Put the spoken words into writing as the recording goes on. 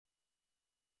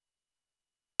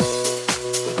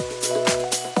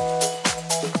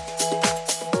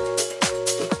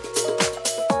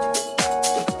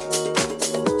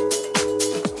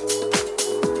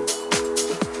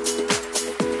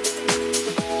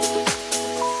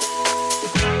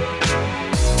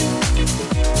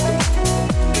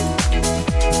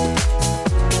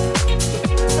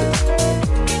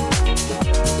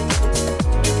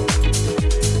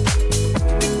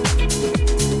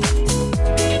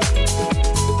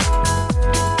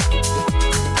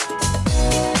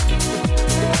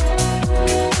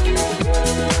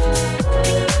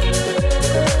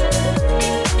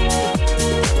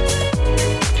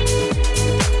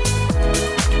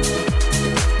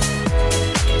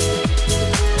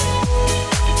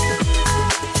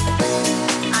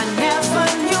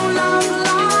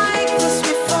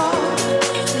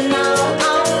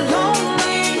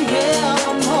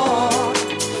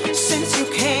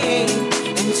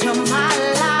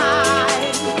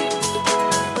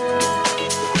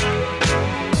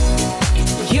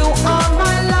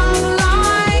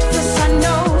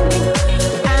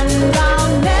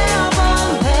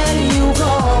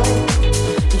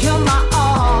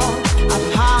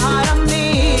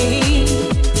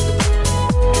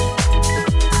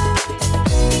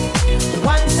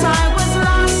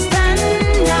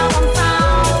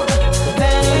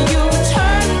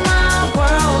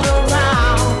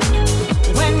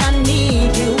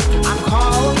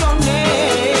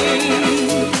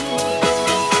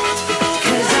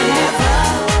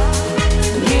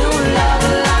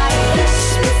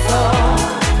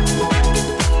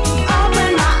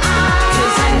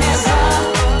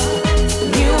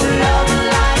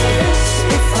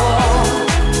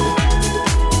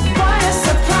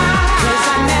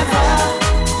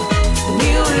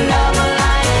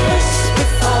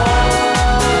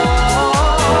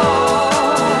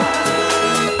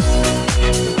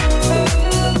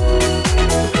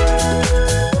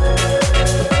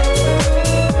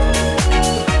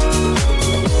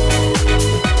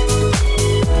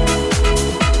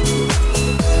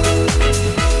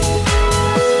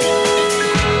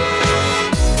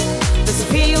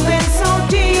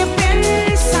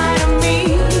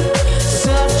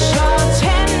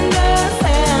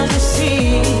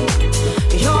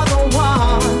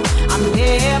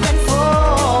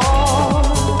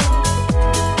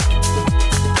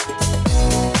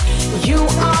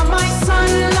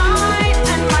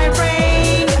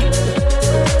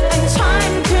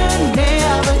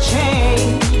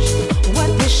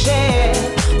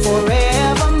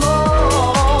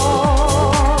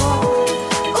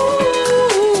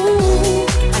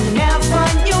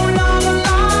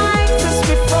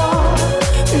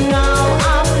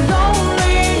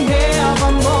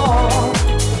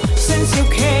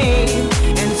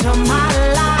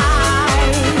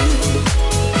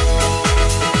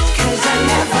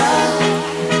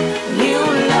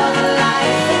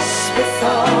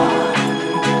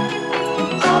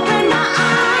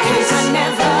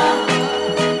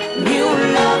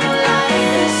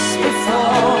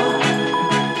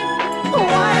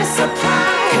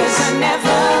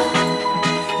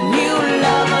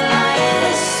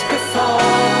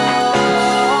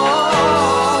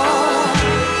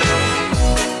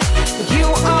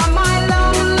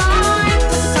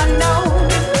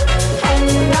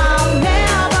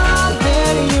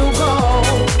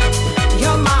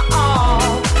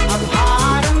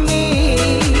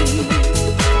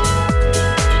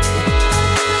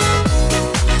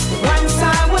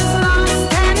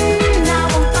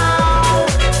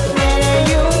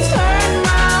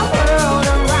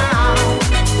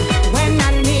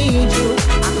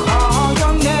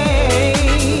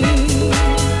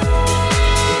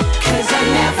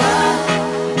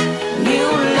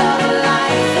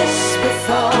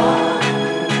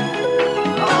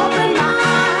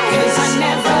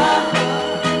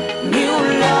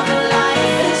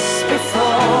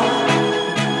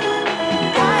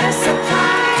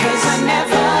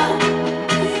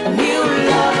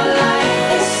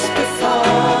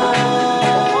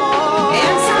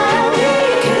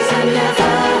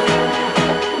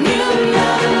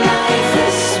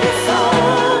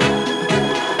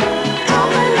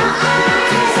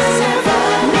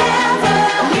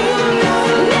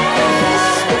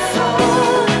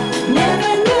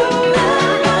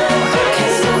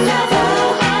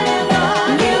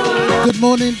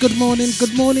good morning,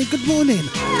 good morning, good morning.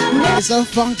 It's a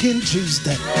funkin'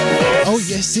 Tuesday. Oh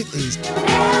yes it is.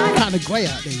 Kinda grey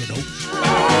out there, you know.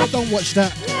 Don't watch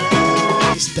that.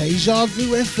 It's Deja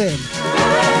Vu FM.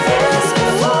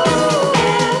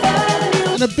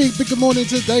 And a big good morning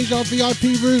to Deja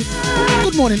VIP Room.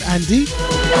 Good morning, Andy.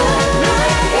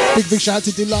 Big shout out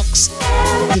to Deluxe.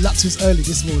 Deluxe was early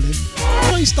this morning.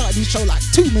 He started his show like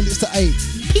 2 minutes to 8.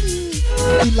 Ping!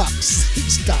 Deluxe, he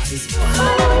started.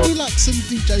 Deluxe and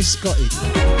DJ Scotty.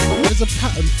 There's a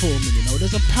pattern forming, you know.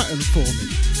 There's a pattern forming.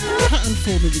 Pattern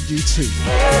forming with you too.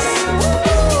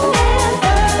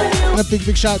 And a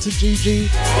big shout out to Gigi.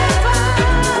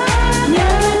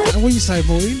 And what you say,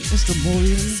 Maureen? It's the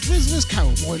Maureen. Where's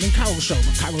Carol? Maureen and Carol show.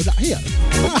 My Carol not here.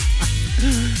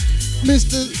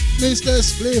 Mr.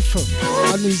 Spliff,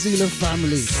 our New Zealand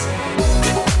family.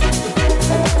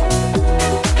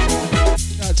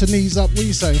 To knees up, what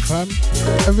you saying, fam?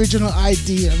 Original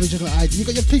ID. You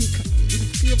got your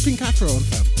pink afro on,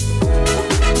 fam.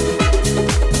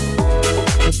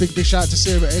 A big shout out to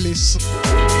Sarah Ellis.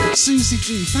 Susie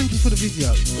G, thank you for the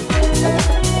video.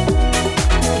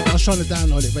 I was trying to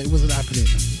download it, but it wasn't happening.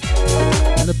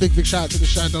 And a big shout out to the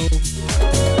Shadow.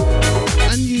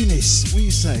 And Eunice, what you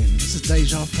saying? This is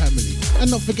Deja family. And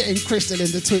not forgetting Crystal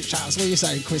in the Twitch house. What you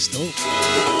saying, Crystal?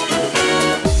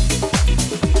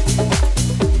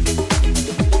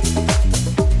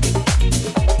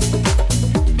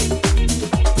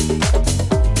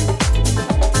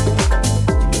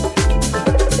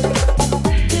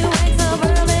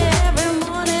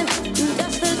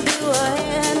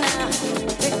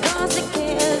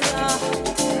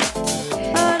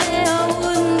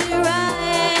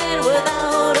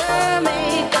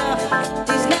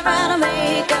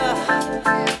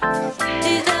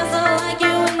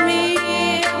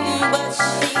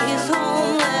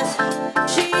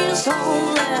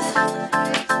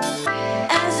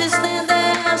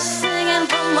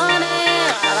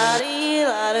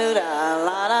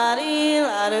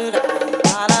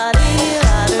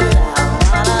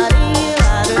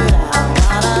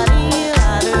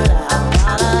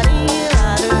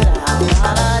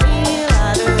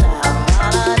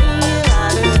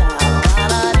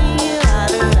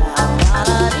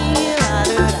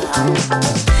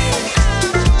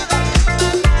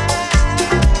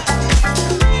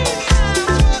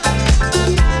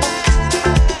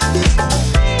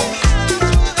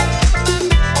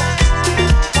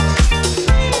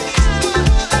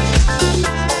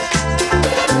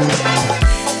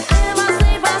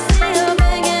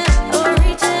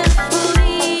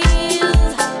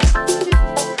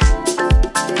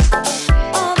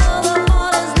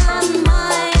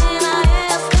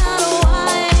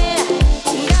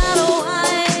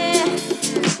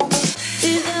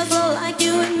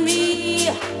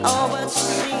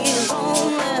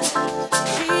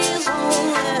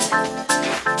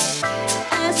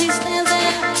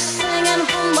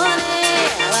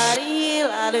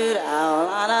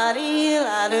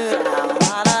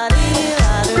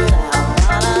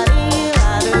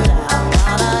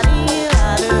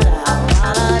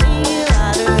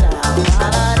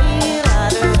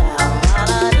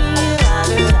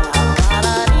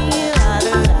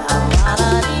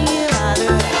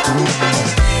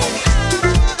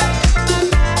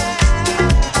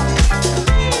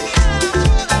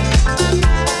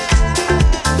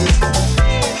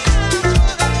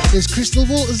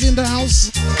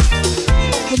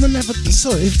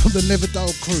 From the Never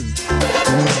Dull crew.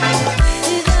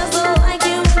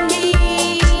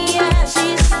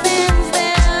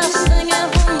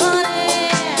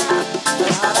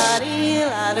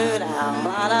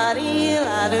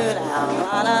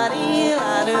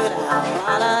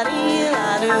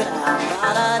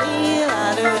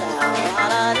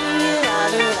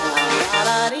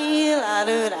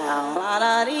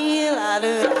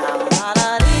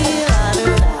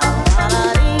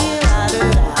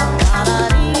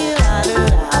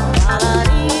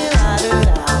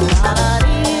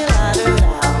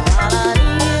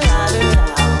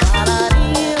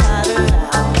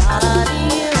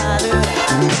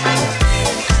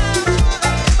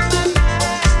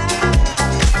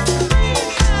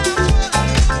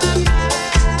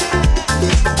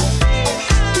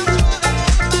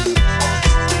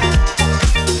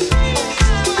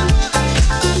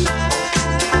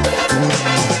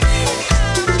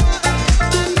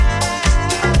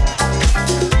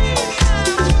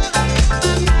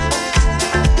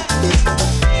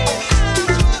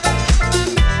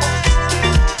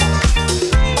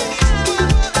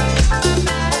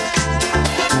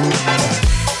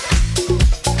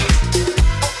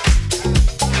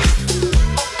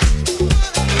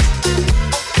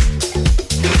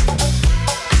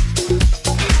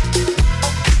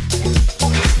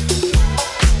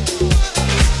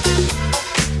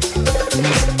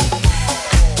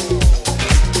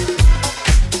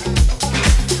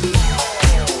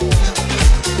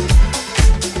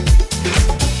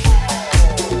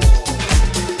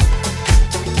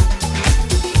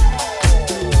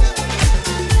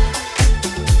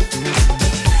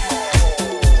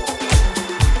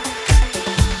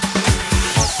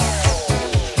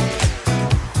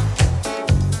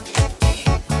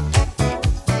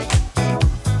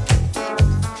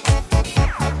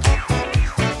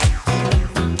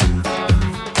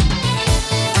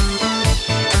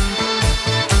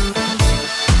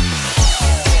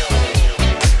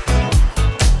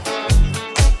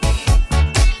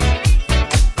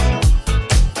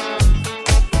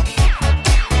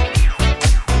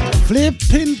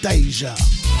 Flipping Deja.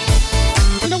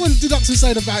 You know when Deluxe was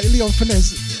saying about Leon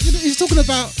Finesse, you know, he's talking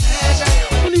about,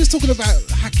 when he was talking about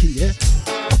hacking, yeah?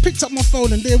 I picked up my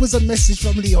phone and there was a message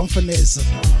from Leon Finesse,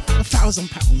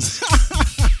 £1,000.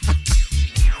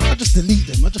 I just delete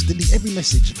them, I just delete every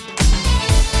message.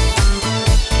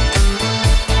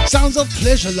 Sounds of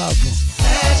pleasure, love.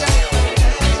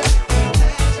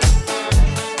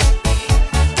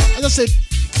 As I said,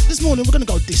 this morning we're gonna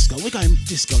go disco. We're going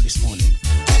disco this morning.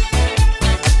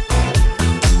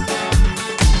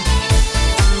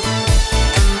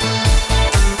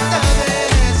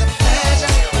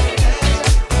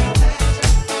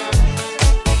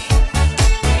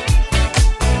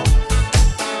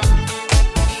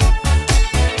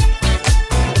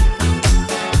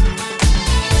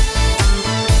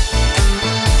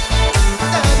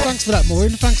 Thanks for that,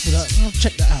 Maureen. Thanks for that. I'll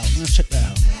check that out. I'll check that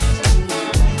out.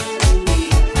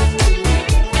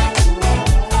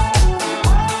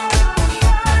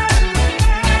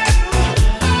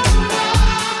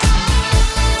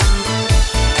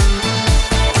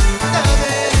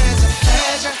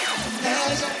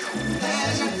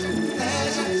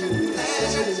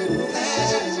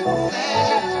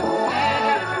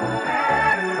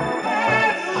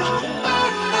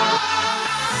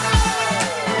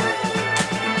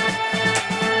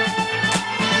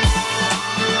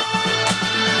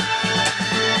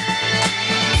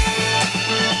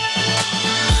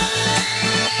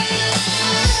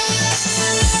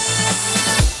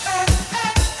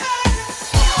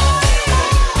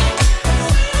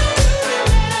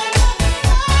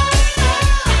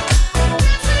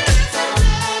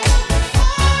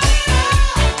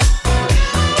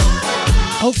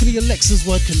 Hopefully Alexa's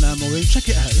working now, Maureen. Check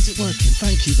it out. Is it working?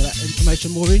 Thank you for that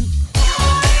information, Maureen.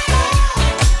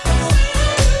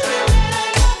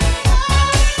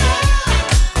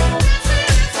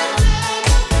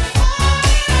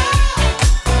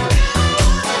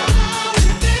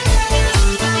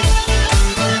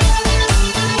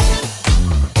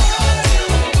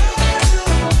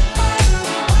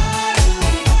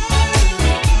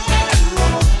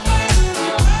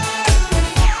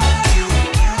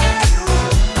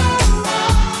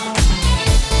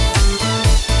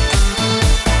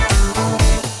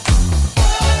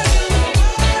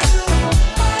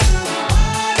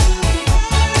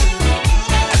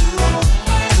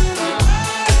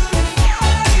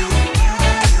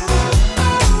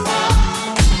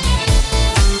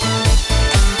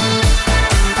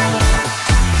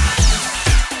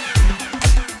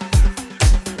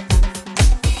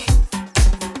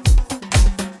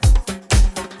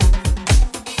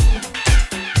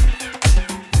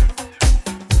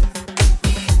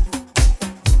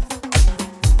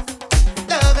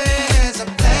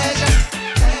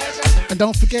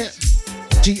 Don't forget,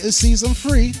 Jeter season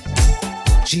 3.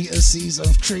 Jeter season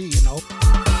 3, you know.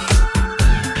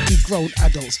 You grown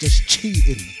adults just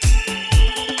cheating.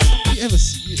 You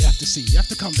have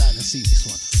to come down and see this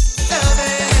one.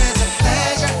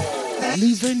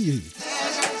 New venue.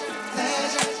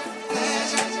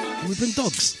 Can we bring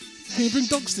dogs? Can you bring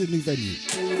dogs to the new venue?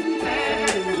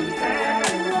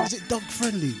 Is it dog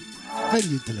friendly?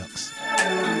 Venue Deluxe.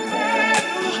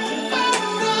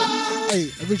 Hey,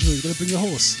 original, you're gonna bring your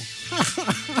horse.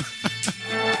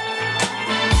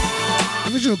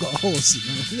 Original got a horse, you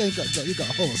know. You ain't got a dog, you got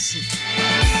a horse.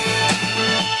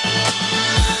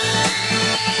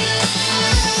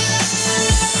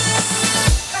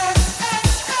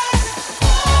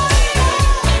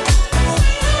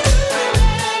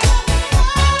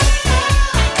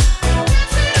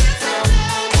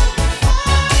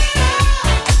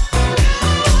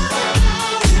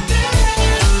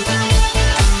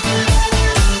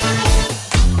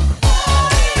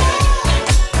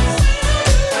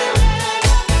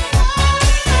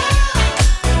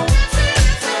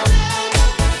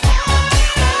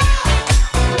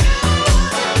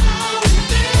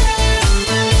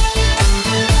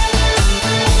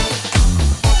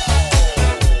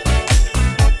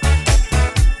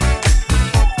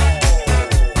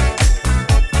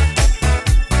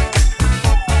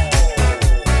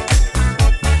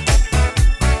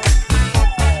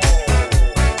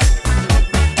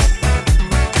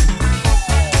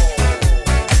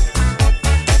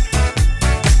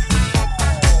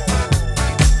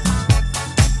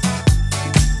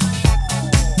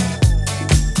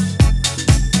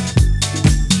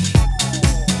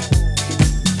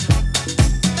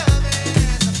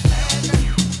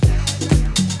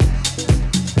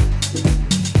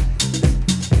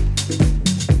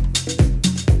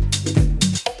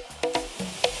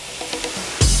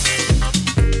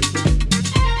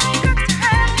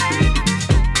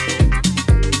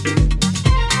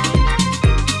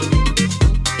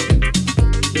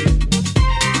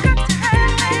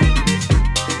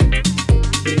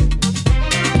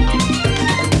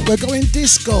 We're going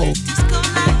disco.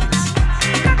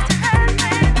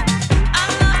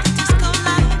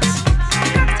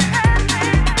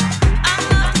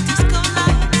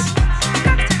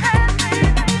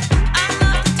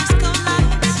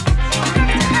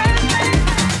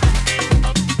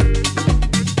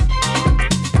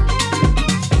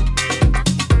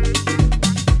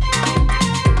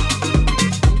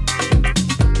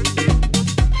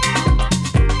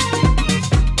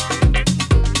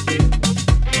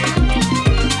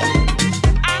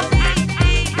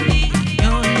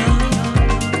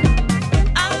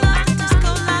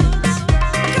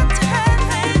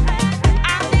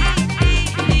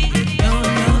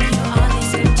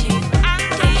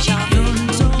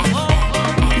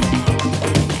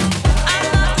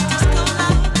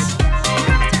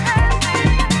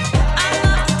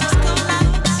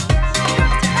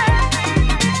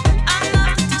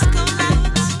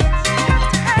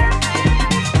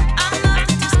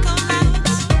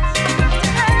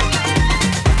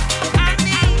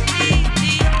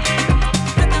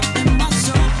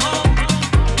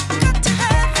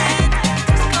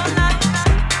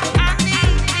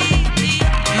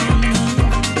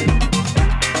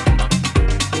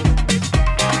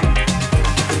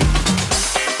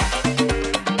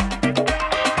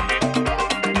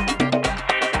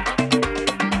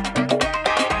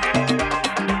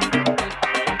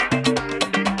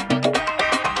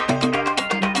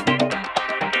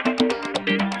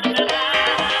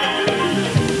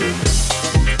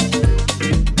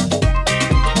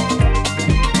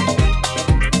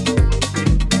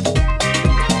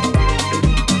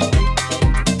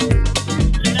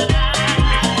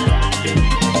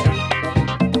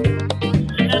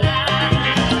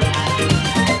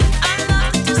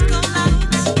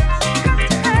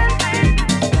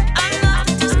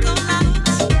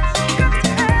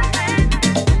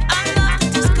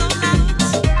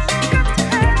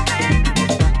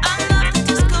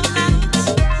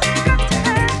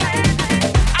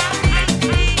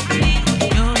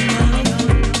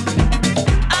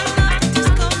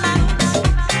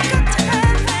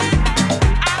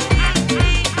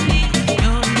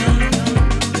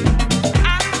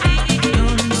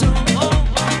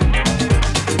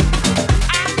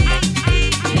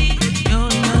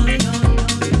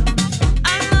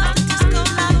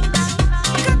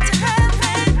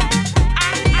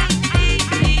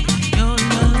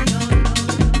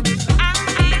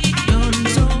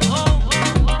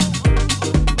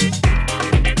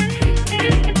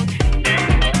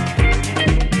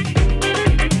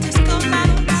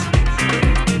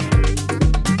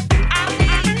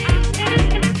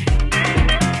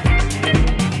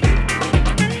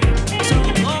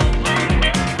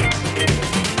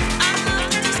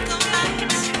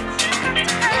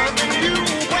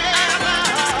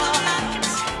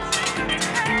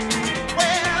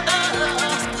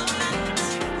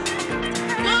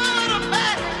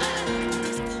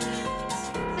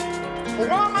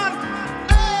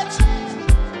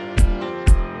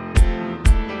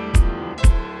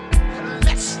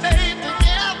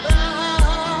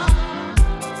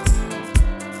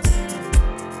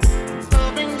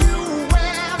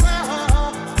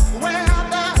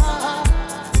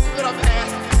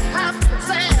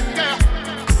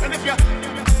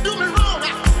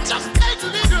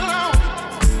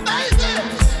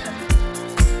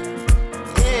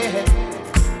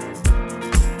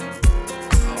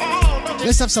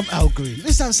 Let's have some Al Green.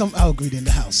 Let's have some Al Green in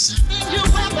the house.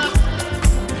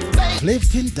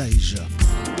 Flipping Deja.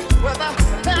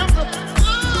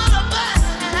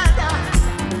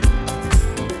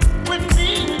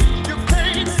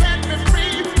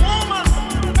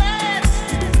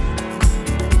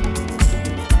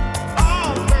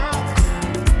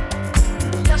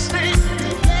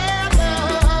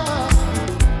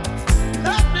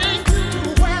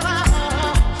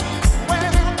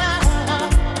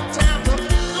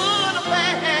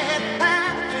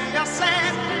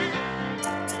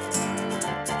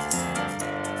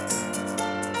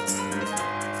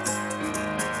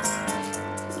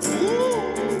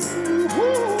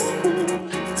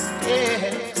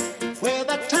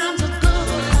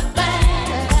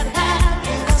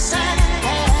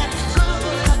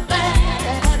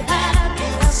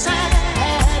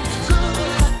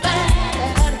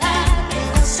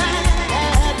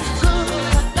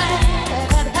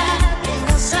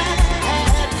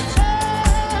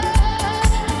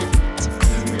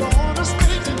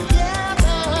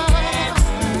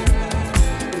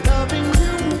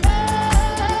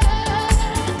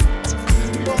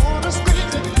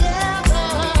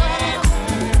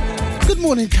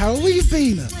 Morning, Carol. Where you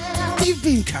been? Where you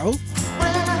been, Carol?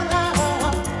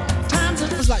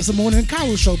 like it's a morning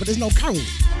carol show, but there's no carol.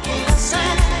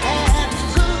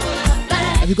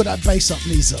 Have you got that bass up,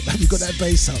 knees up? Have you got that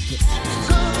bass up?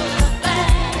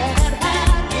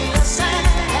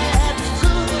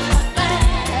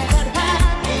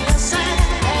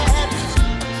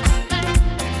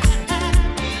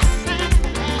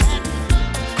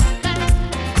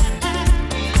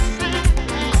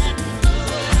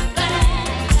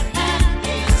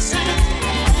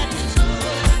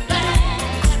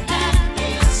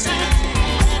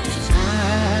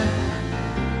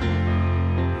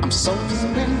 So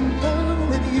in love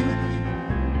with you.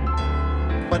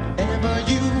 Whatever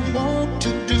you want to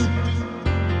do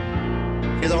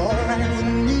is alright with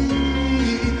me.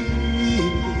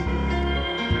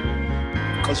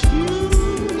 'Cause you.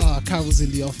 Carol was in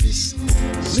the office.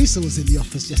 Lisa was in the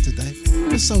office yesterday.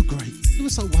 It was so great. It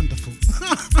was so wonderful.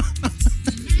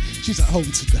 She's at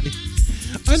home today.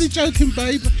 Only joking,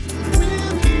 babe.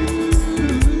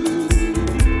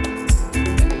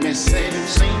 Let me say the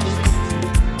same.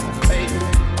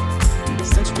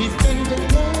 Since we've been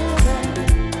together,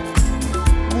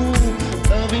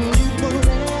 loving you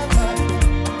forever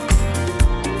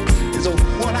is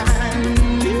what I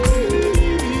need.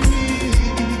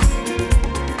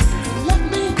 Let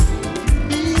me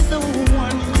be the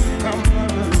one you come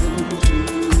around to.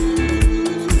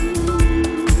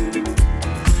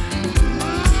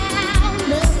 I'll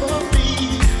never be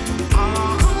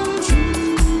untrue.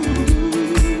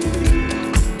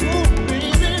 Oh,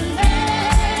 baby.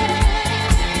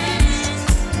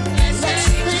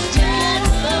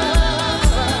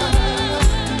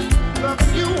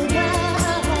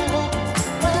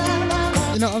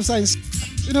 You know what I'm saying?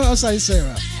 You know what I'm saying,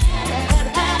 Sarah?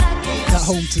 At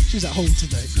home she's at home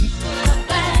today.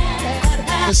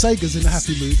 The Sega's in a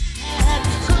happy mood.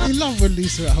 You love when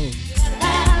Lisa at home.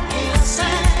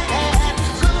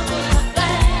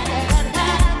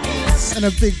 And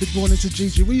a big morning to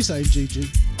Gigi. What are you saying, Gigi?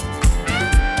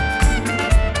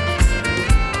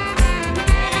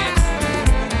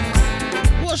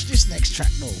 Watch this next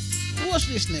track, though. Watch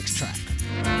this next track.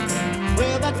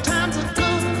 Well, the times are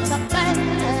good, the bad,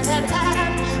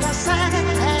 the sad.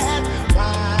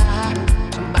 Why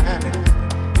tonight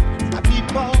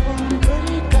people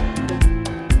break up,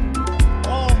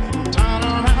 oh, turn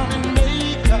around and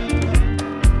make up?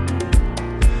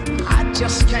 I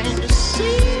just can't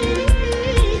see.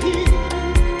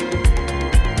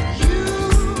 You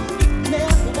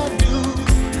never do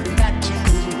that to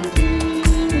me.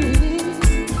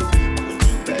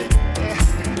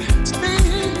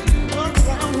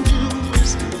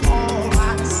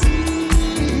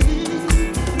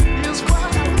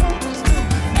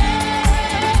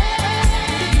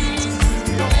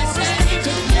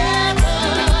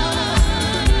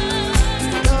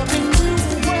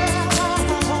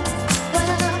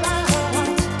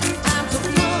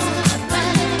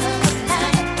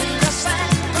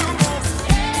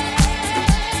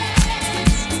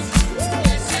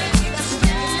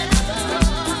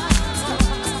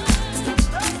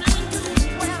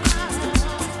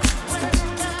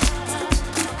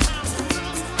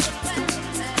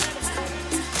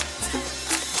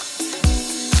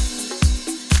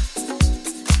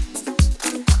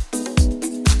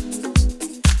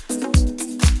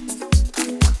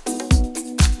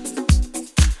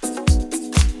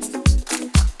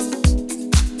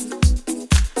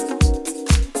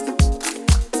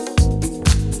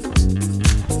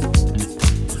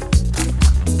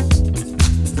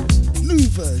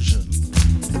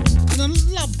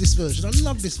 I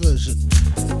love this version.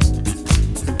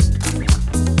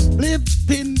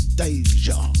 Flippin'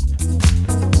 Deja.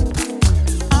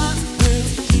 I will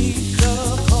keep the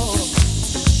call.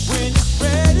 When it's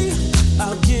ready,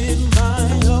 I'll give my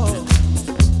all.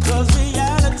 'Cause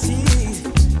reality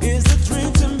is a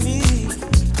dream to me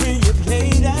when you play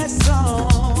that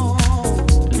song.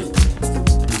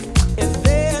 If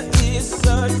there is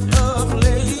such a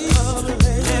place,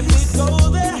 let me go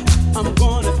there. I'm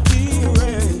gonna be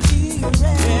ready.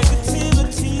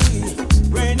 Negativity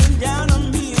raining down on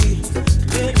me.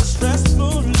 Let me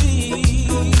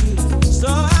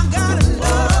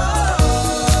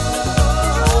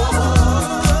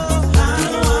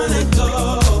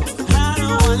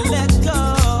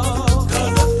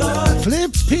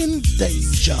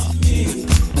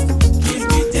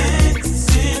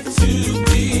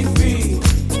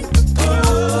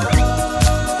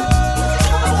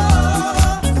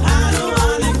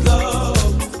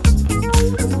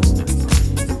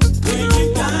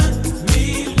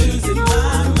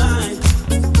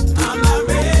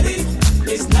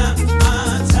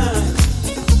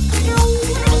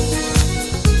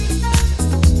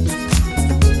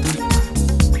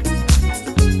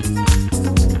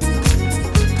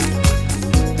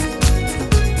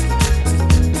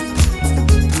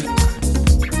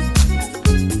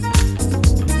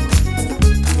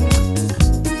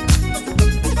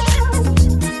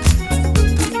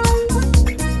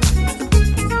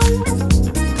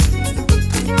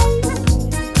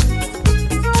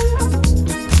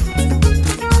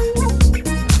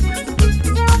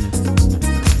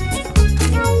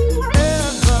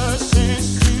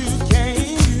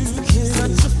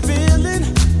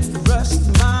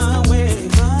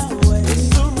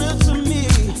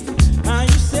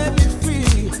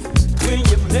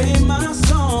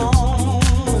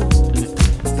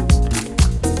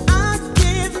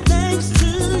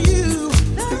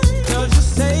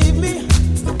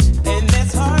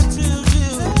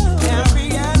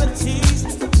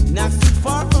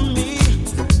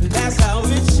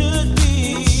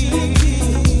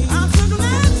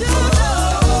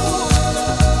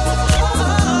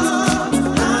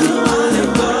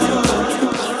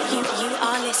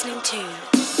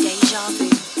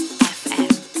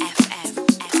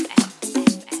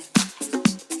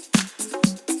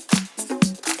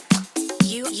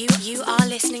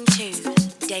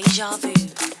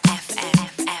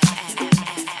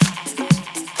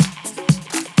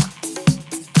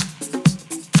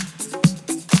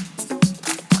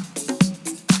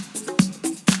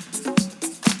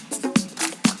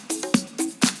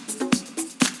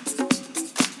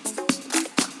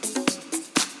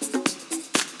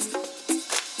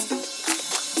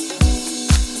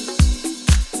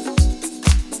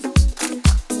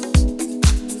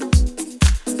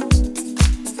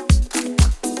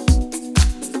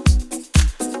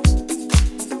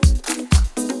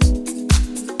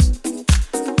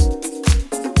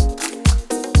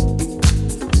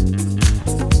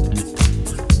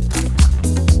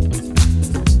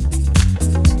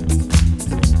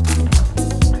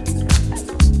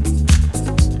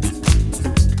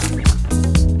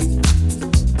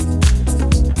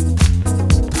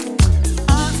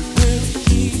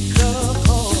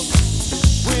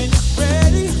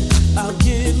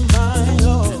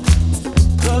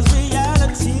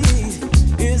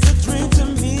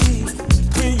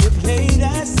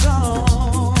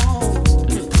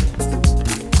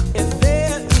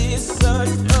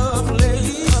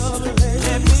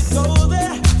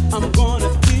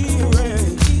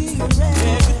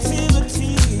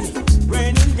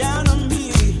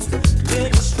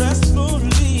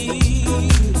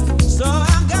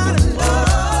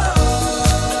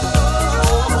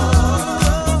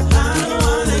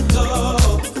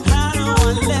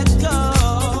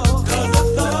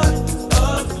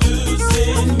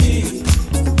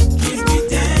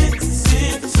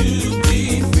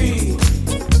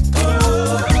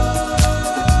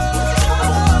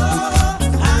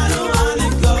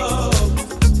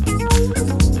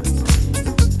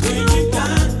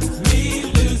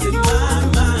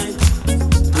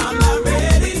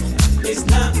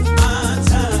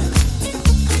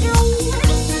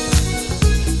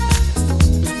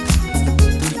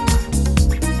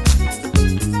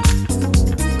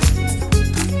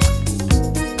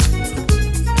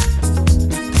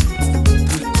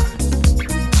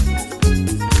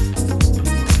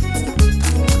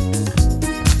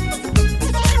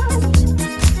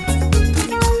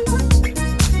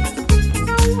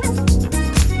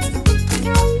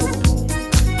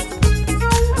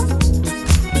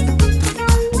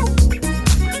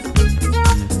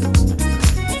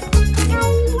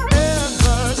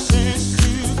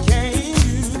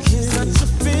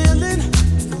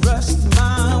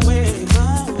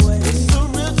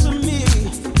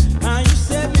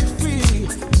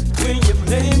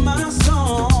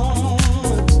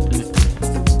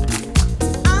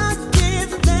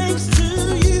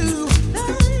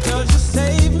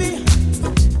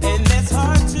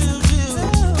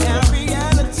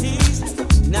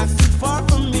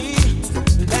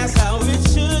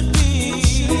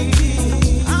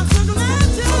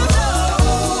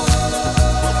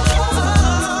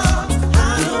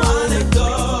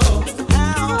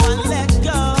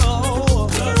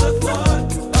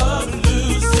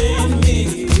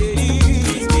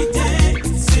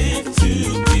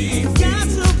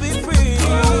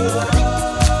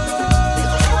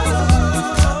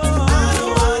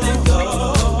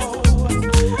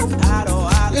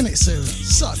it, Sarah?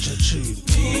 Such a tune.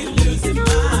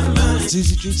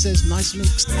 Susie Drew says, nice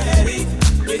mix.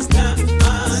 It's not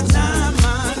my time,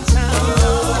 my time.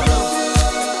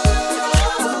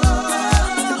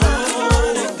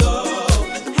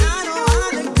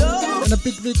 And a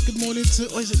big good morning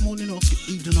to, or is it morning or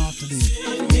evening or afternoon?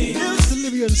 To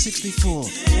Livia in 64.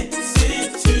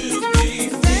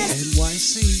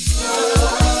 NYC.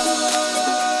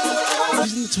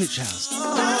 She's in the Twitch house.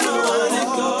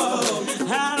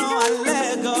 How do I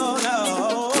let go?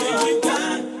 No. You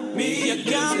got me, you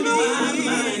got me,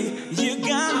 you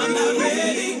got me. I'm not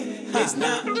ready. It's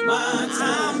not my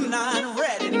time. I'm not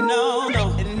ready. No,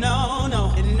 no, no, no,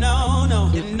 no, no, no,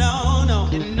 no, no, no,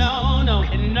 no,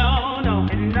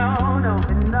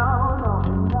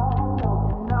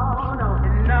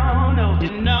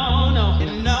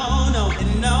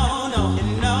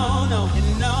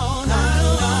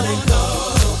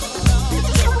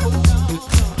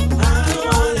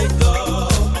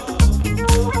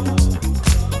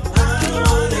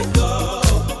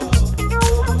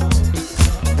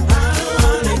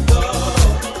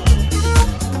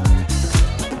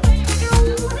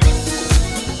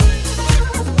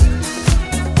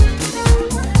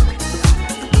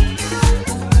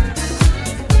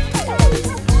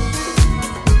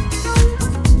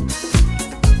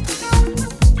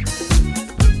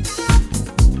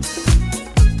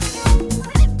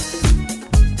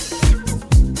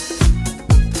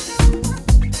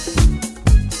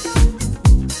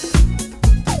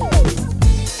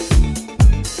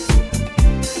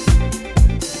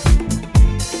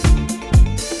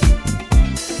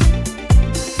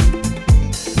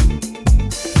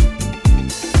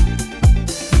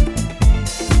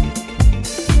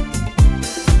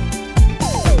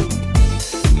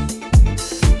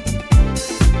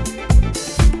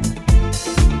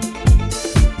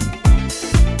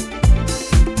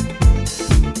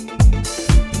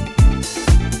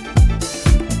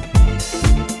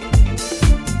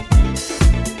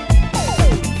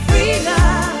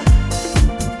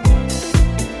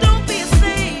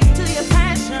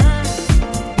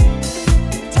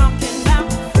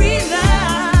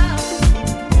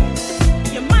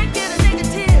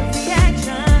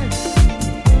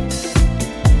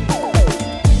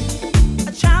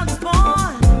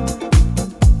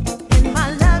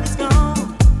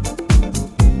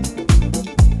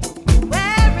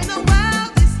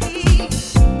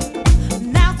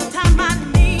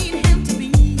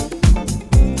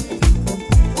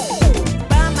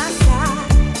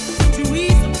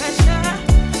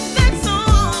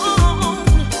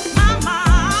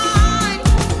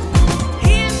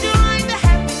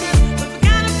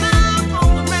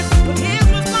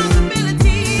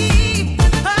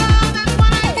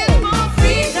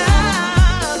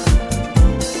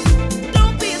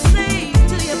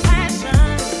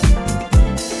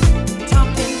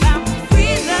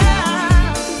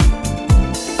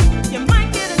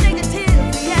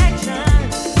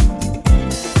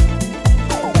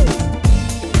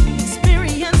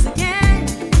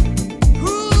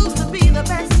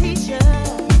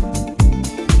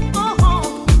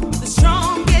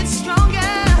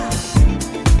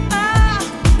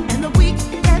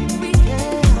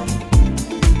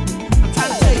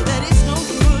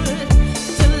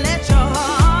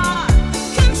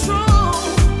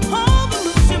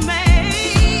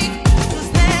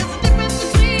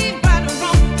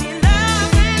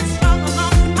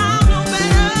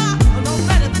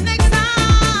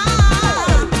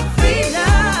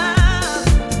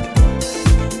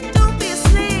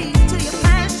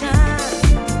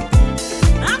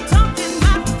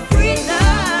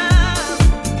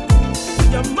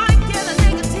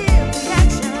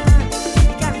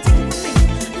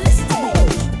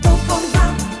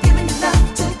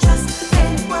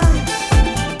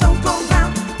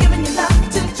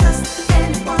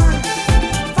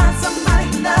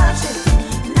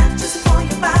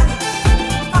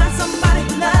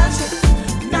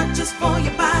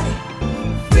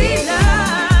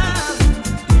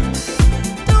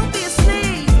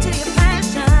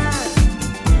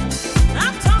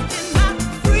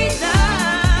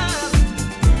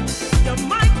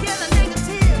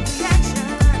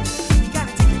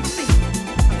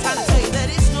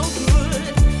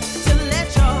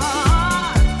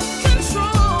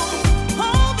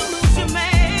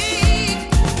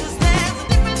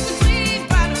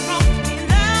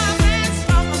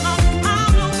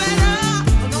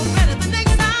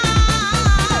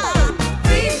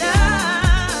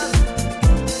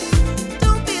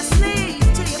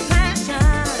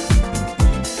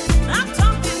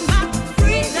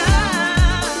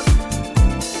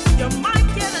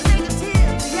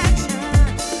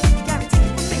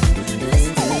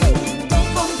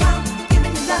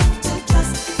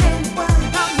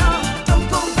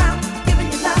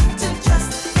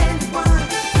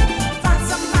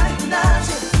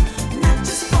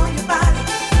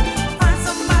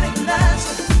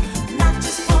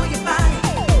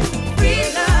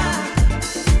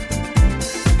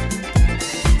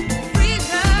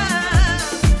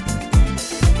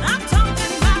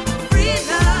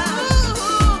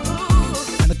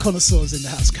 connoisseurs in the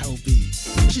house, Carol B.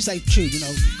 She say tune, you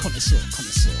know, connoisseur.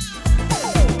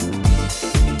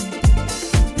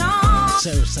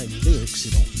 Sarah saying lyrics,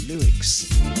 you know, lyrics.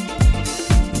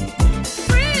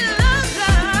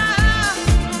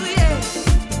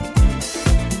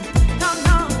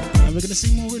 And we're gonna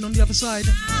see Maureen on the other side.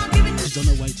 She's on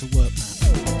her way to work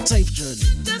now. Safe journey.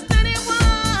 Just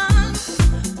anyone,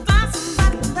 find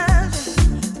somebody who loves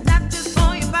you, not just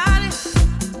for your body.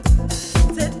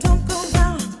 Said don't go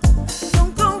round,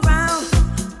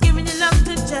 giving your love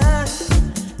to just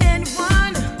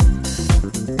anyone.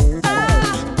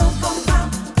 Oh, don't go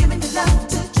round, giving your love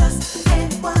to just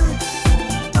anyone.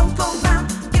 Don't go round,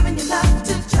 giving your love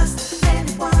to just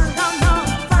anyone. No,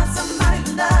 find somebody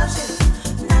who loves you,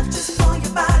 not just for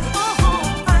your body.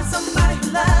 Find somebody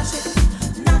who loves you,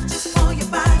 not just for your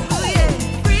body. Oh yeah,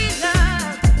 free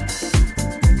love,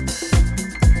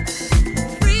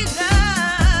 free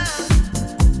love.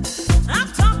 I'm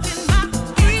talking about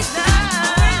free love.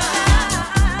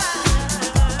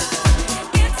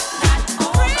 It's not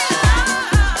over.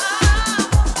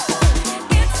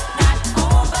 It's not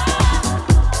over.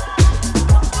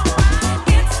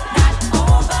 It's not over. It's not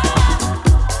over.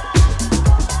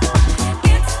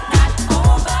 It's not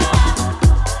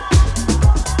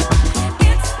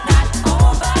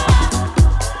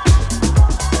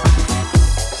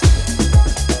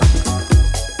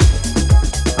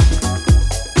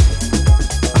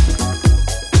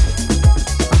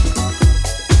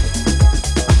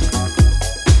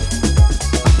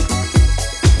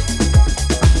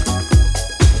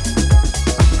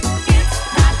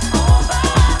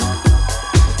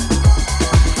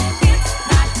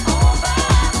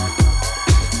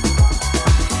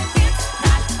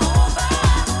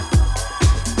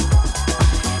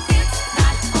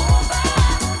over.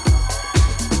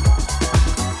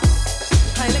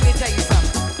 Honey, let me tell you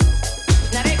something.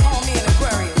 Now they call me an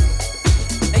Aquarius.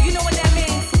 Now you know what that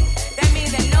means? That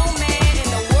means that no man in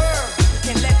the world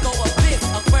can let go of this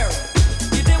Aquarius.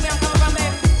 You dig where I'm coming from,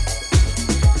 baby?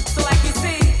 So like you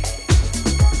see,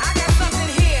 I got something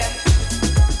here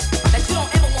that you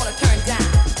don't ever want to turn down.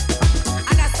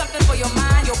 I got something for your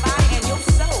mind, your body, and your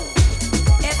soul.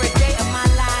 Every day of my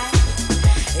life.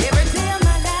 Every day of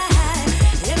my life.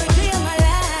 Every day of my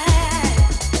life.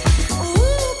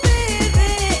 Ooh,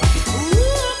 baby.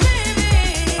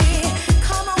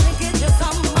 Come on and get you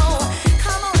some more.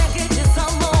 Come on and get you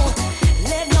some more.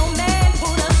 Let no man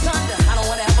put us under. I don't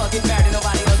want to ever get married to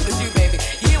nobody else but you, baby.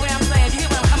 You hear what I'm saying? You hear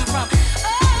where I'm coming from?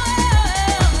 Oh,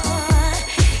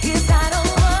 it's not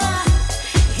over.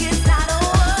 It's not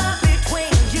over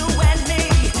between you and me.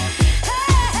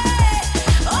 Hey,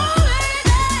 oh,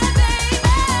 baby.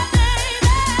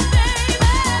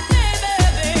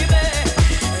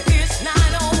 It's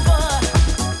not over.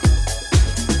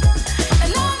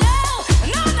 No.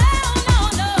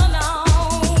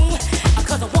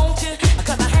 'Cause I want you,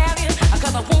 'cause I have you,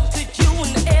 'cause I wanted you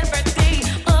in every day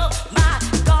of my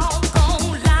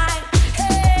doggone life.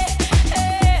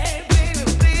 Hey,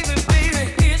 baby,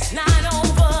 it's not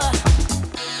over.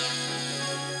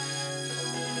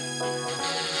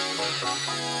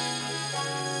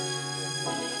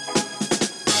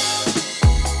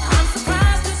 I'm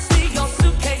surprised to see your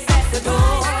suitcase at the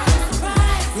door.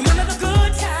 Remember the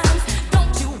good times,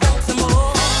 don't you want some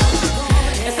more?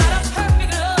 It's not a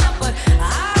perfect love, but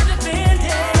I've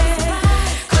defended.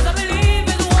 'Cause I believe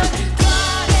in what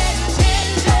God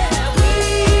intended. We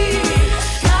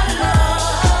got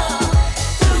love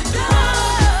to go.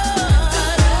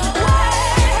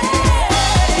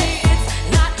 It's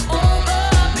not over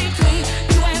between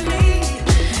you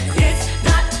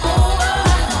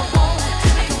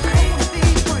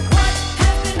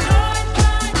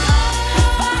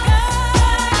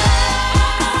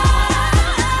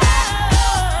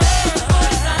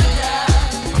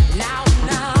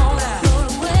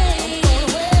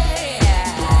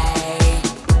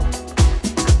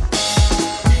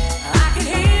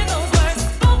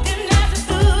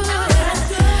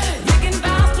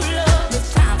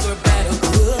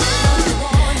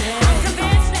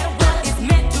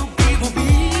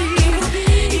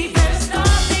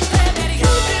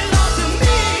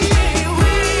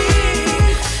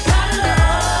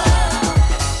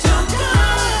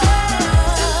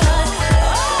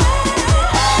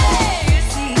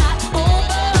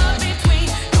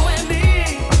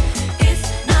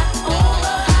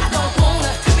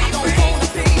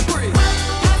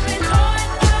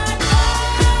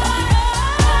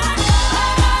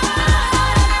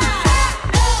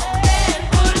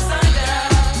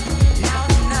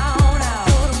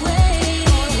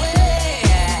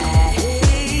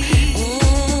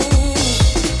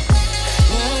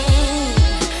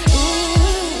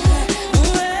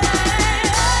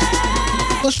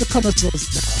What's the connoisseurs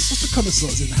in the house? What's the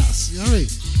connoisseurs in the house? You know what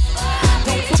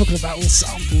I mean? Talking about all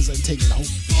samples and things, you know.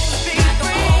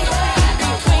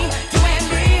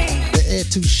 The air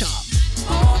too sharp.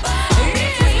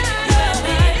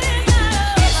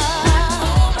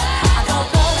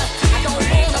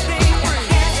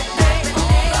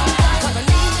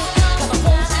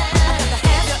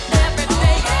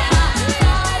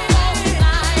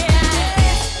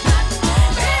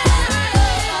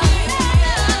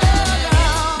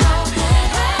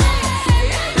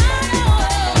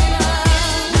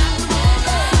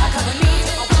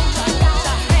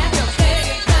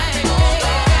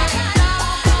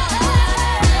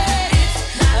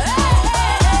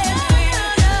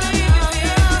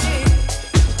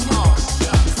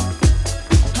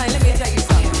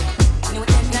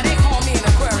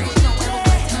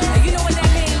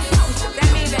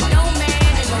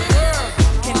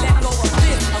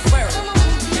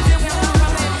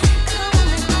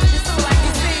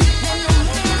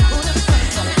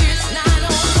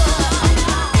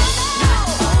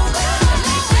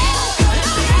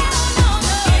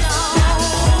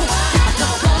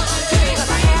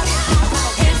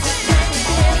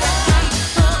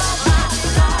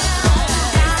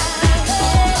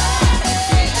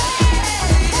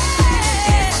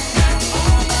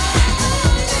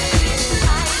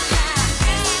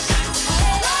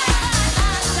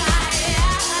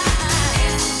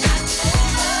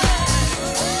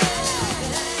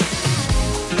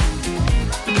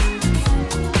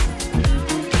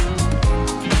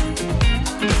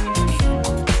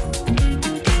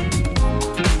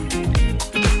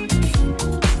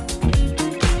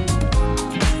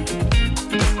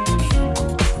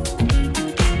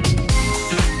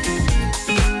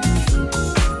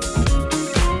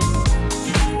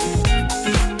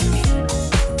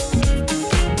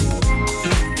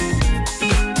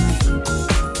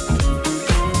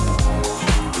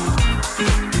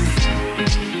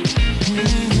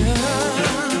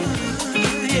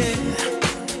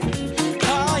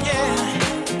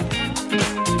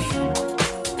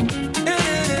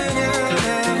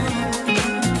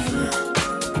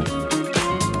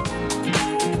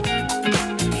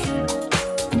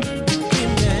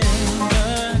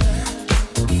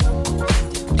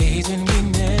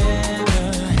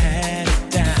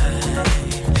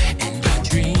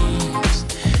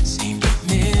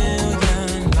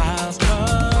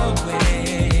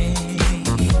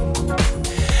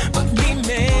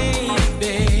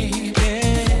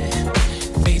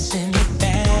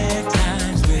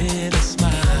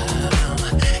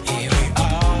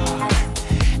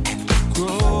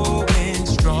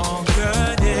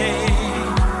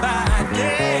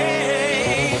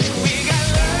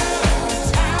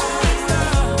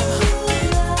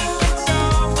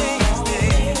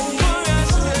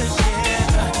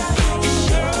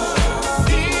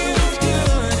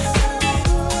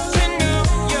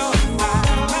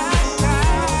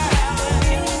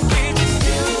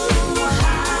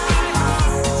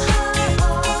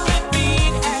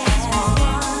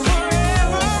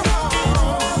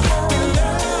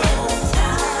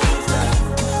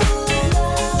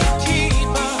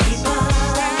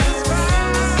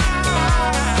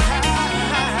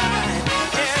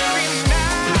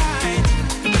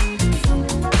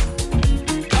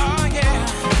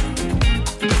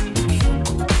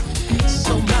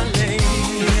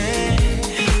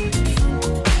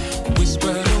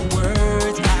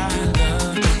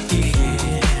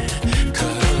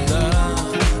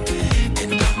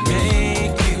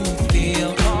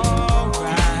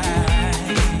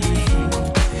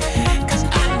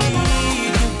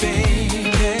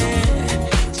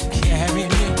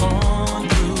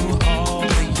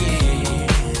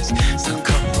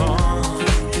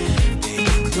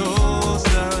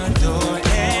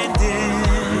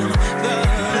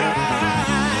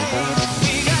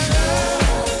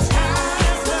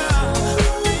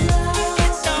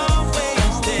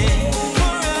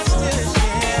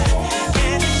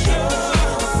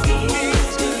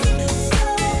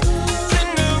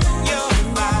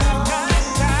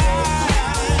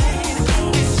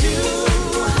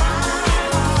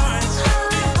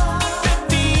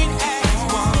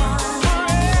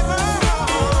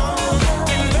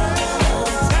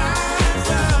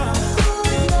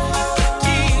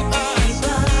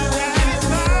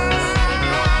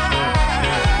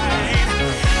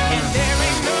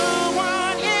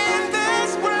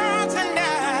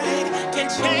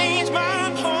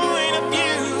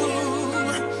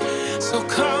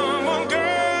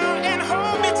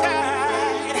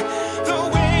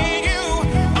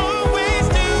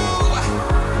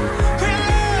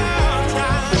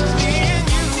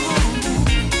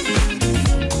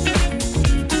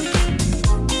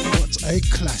 A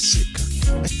classic.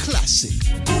 A classic.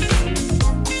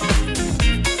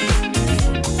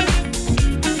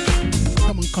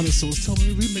 Come on, connoisseurs, tell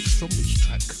me remix from which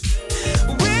track?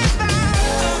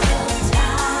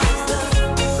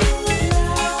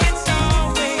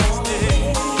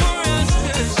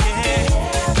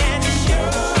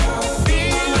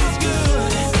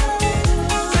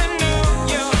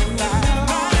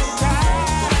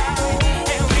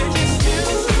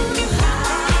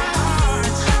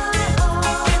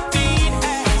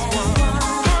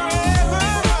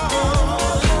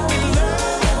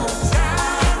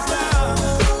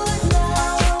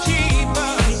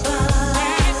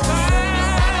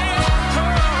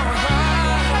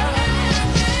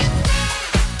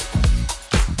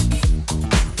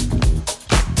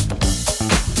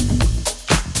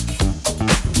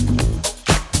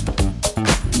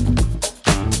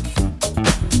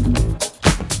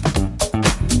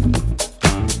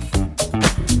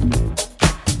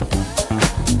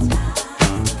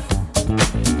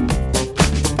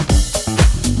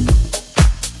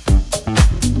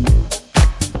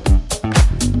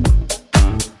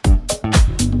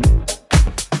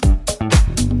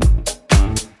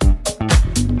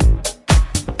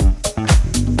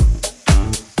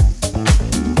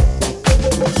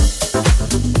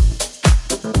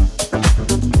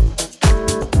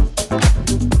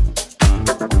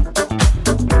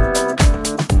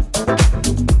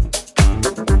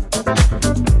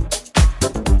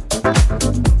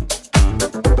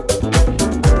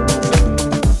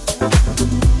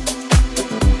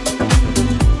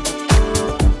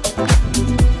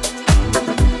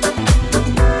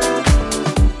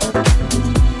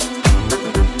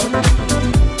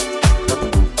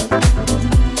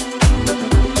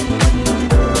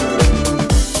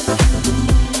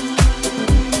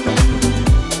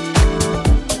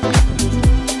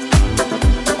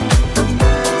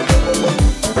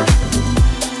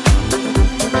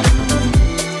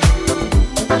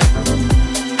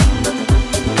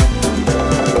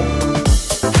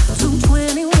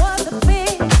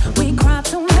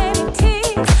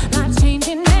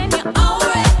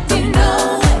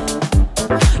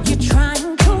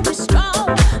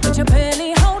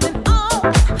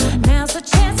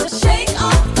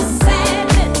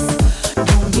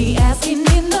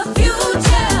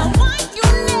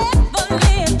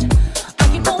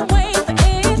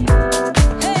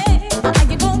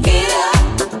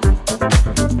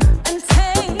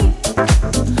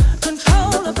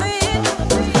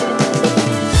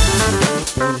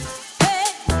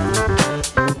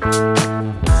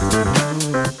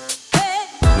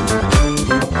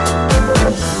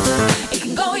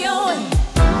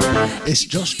 It's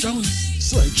Josh Jones.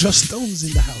 Sorry, Josh Stones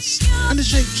in the house. And the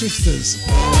Shapeshifters.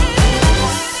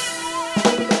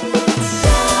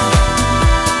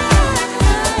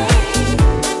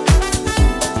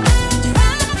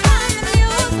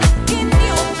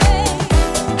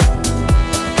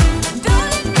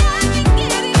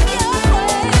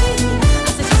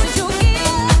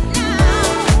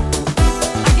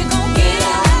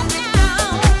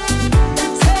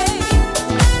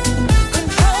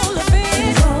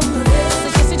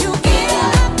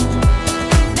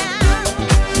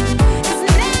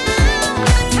 It's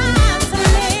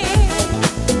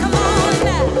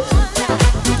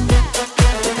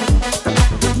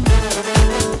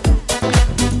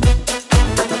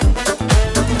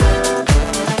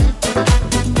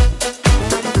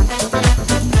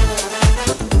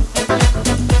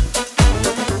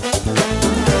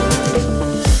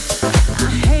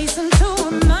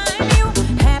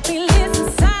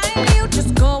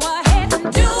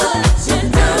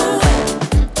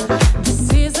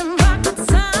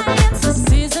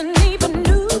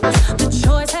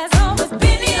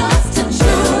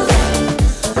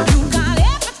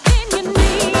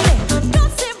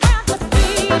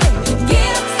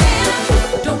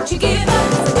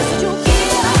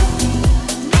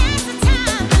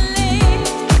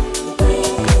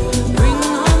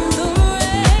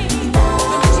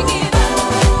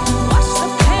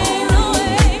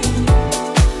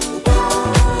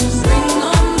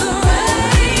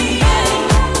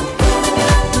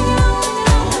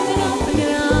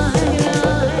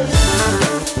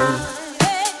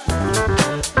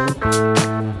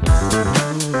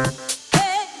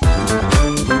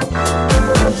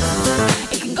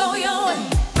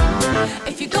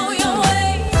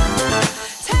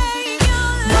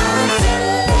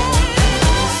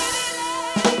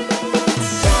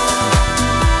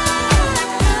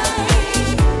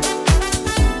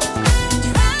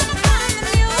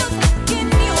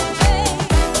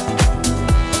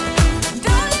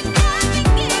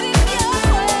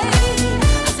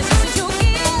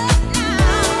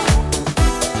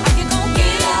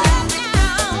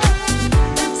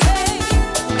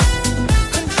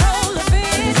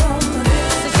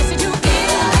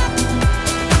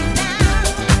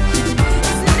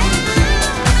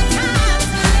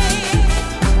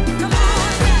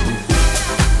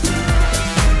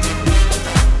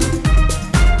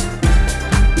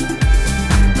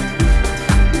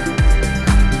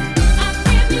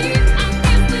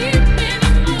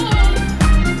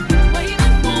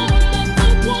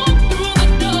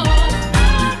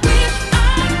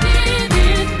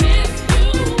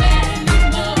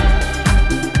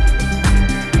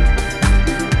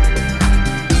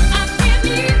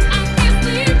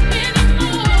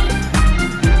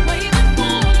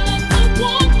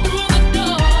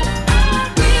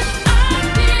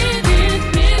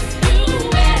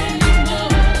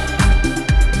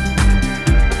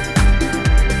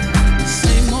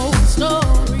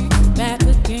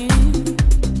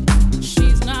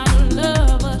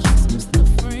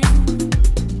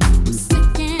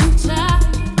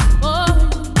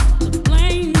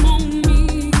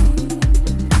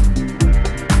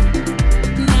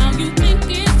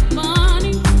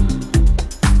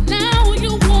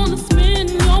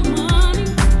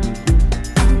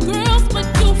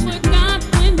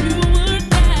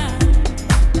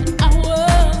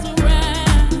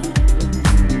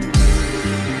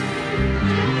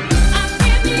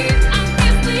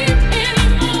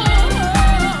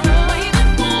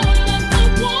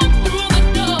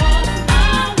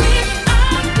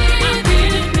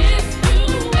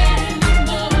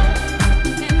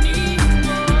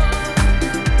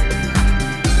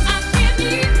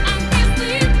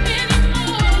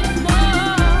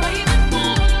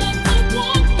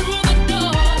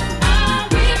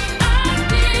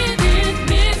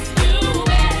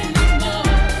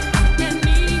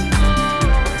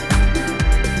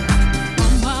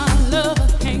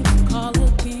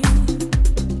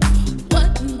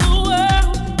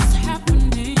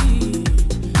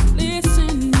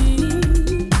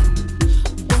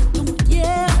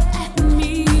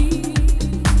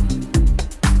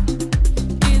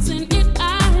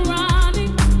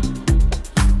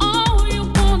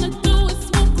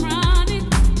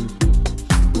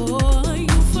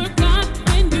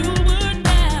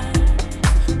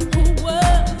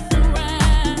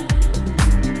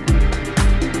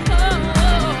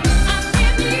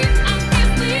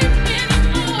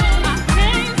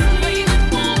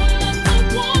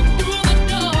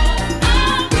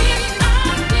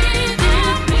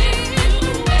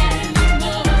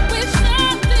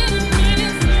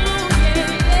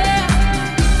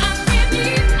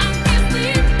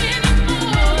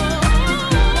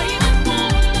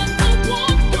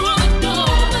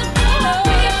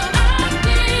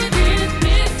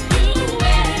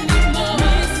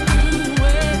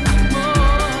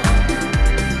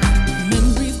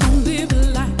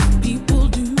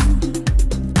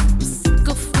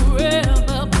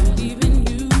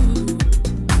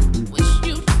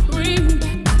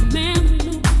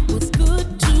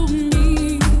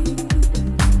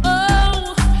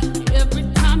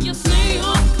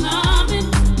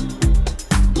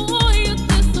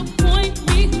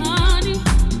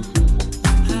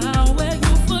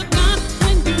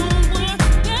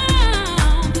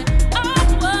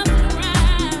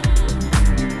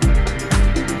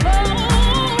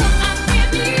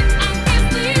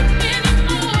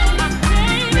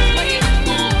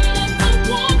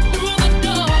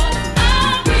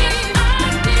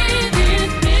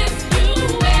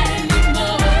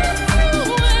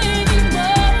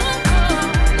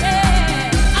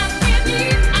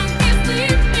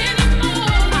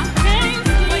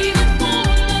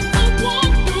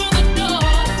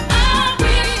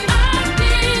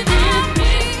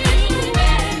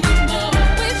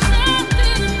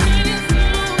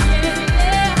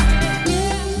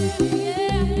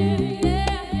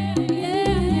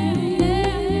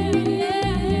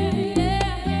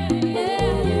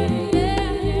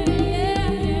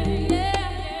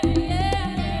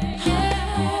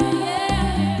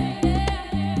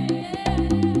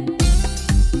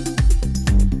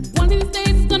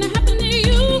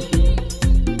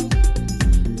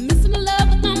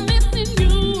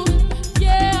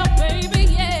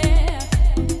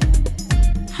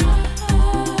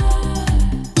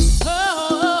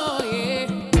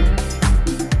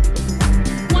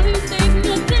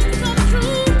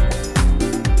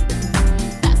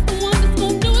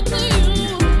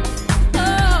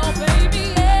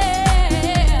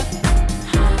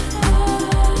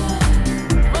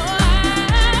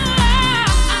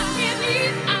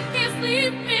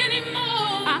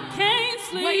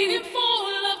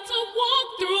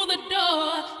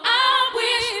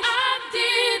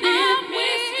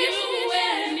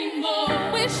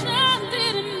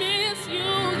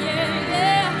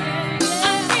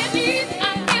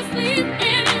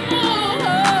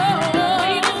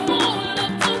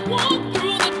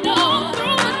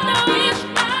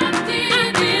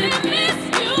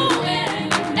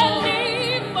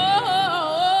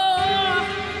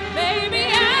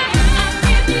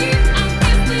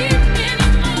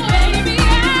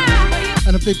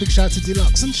big shout out to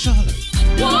Deluxe and Charlotte.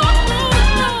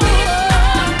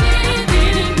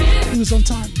 He was on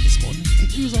time this morning.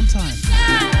 He was on time.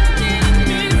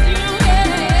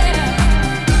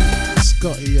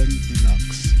 Scotty and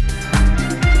Deluxe.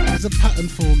 There's a pattern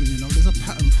for me, you know. There's a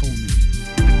pattern for me.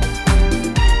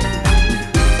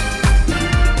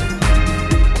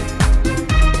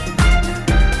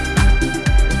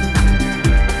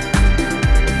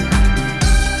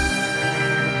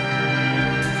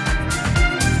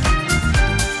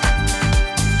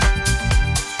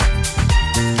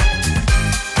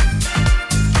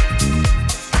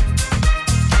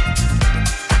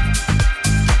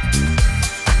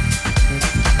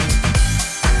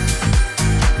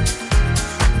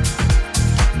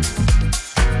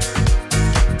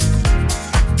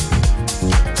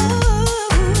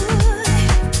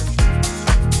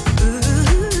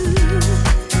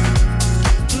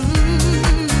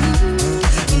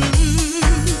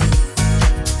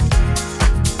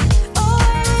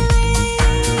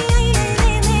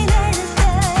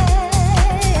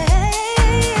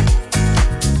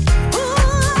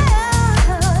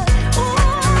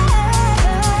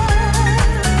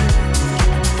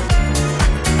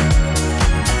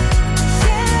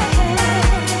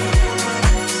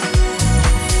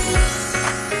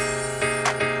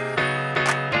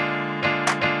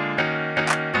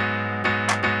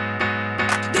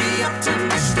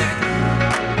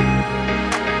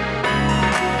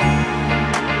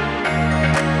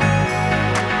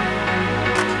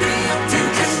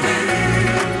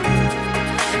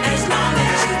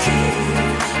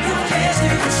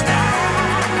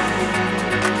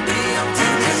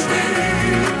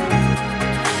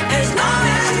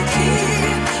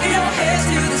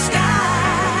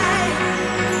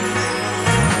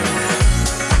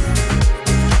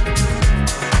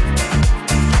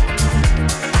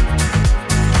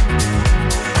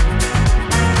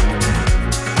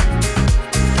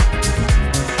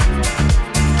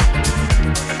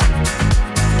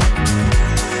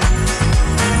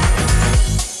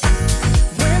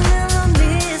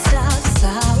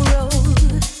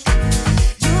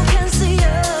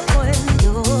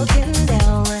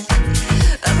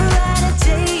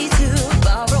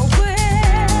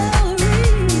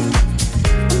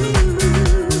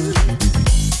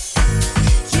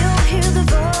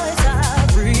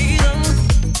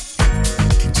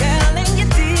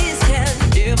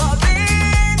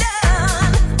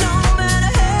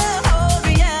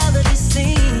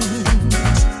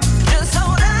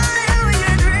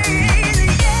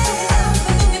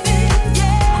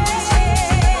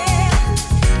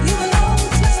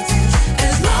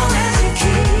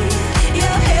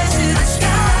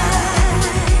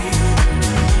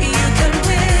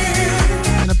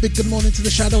 To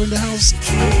the shadow in the house.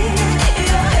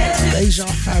 Deja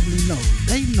family know.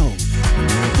 They know.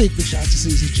 Big shout out to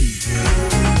Susie G.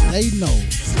 They know.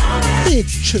 Big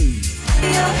tune.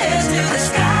 Your head to the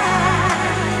sky.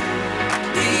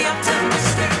 Be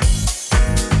optimistic.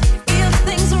 If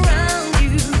things around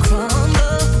you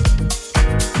crumble,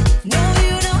 no,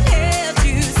 you don't have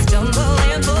to stumble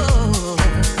and fall.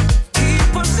 Keep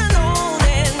pushing on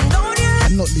and don't you.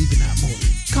 I'm not leaving out more.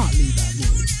 Can't leave out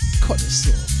more. Cut us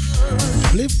off.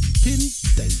 Flipping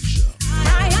Deja.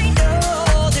 I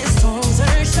know this songs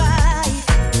are shy.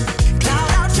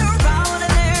 Cloud out your round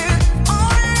and they're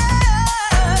all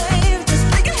alive. Just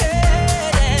think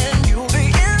ahead and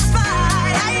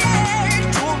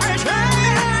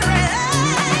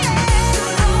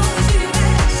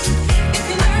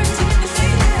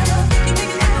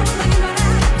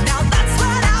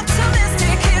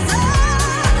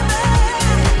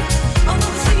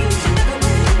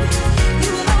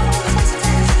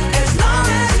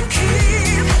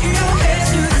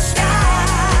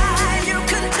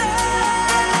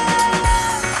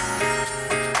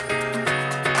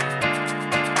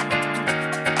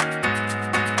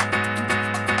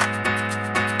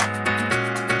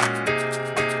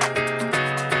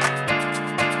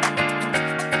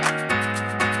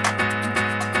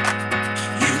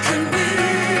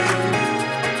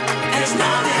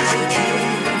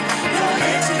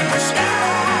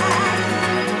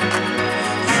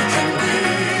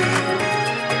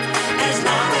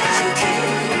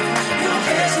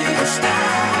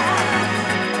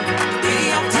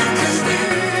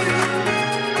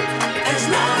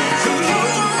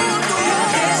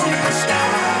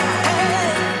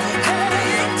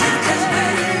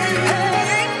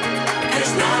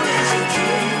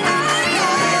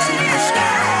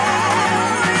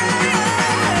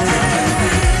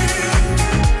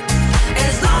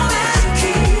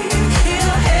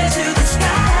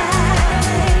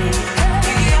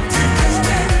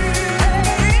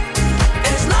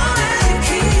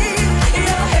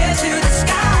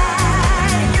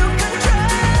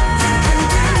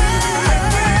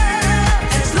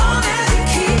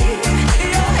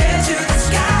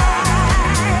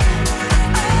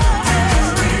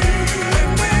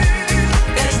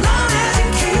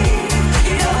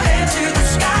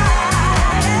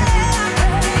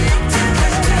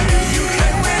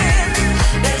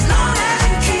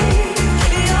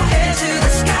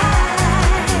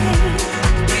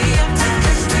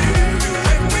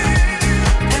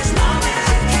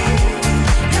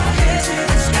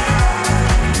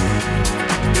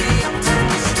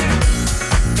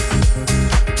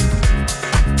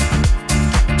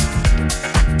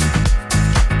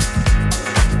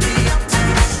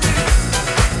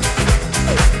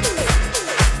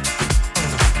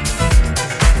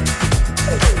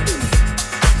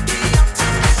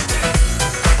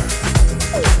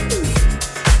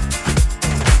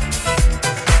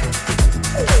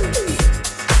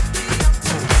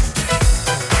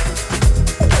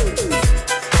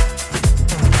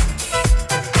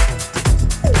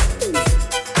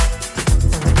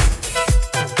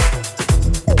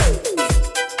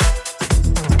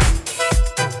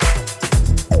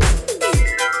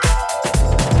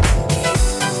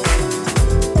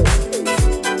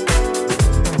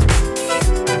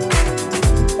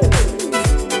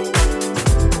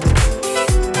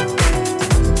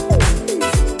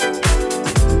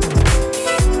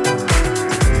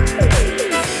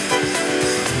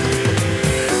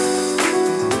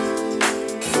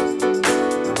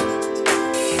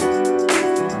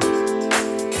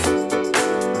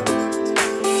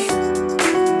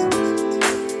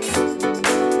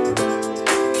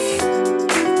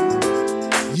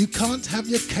can't have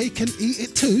your cake and eat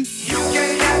it too. You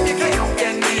can't have your cake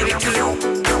and eat it too.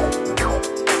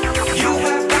 You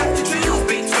have got to choose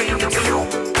between the two.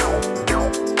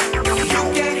 You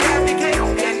can't have your cake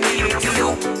and eat it too.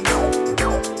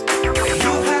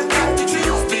 You have got to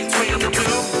choose between the two.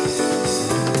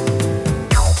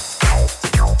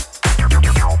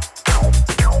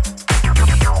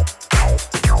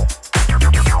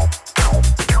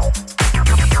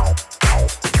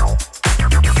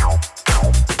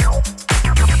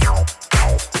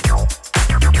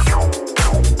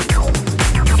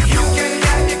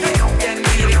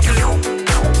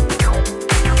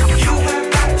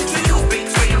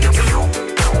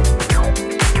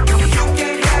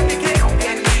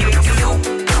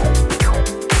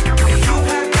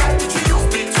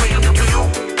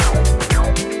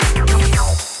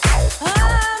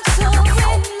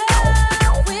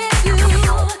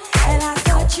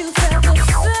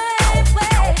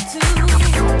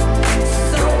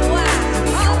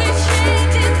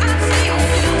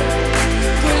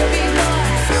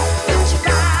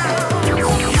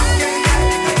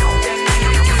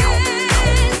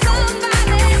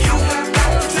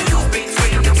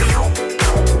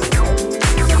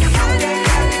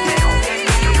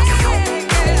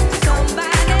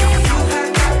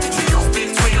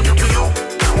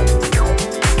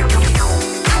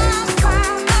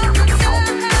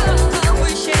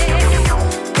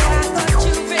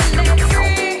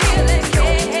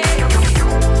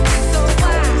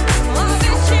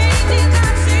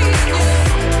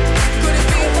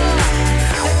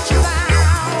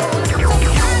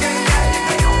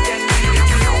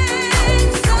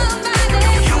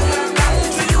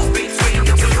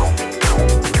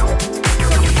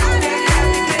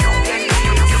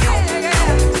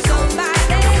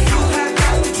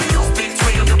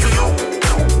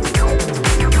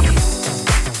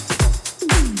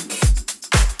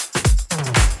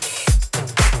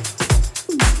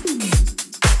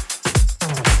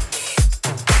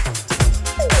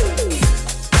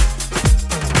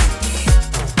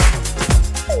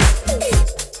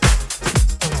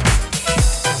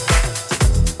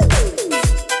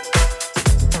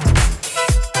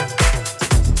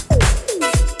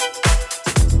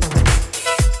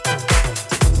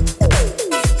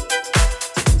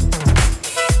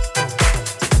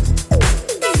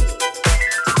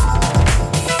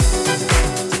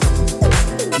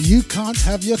 You can't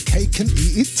have your cake and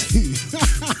eat it too.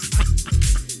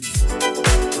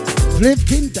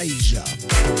 Flipping Deja.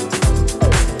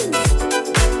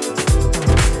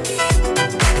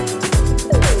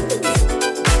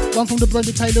 One from the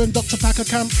Brenda Taylor and Dr. Packer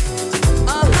camp.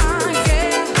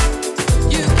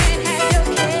 Yeah, you can have your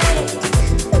cake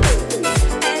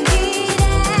and eat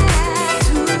it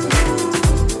too.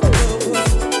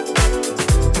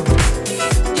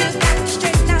 You got to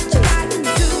straighten out your life.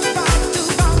 Do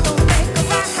wrong, don't make a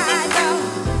right high,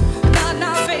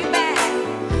 no, baby.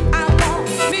 I want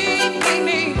me,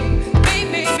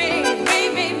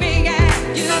 yeah.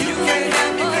 You can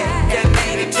have your cake and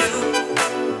eat it too.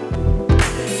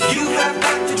 You have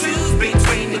got to choose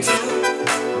between the two.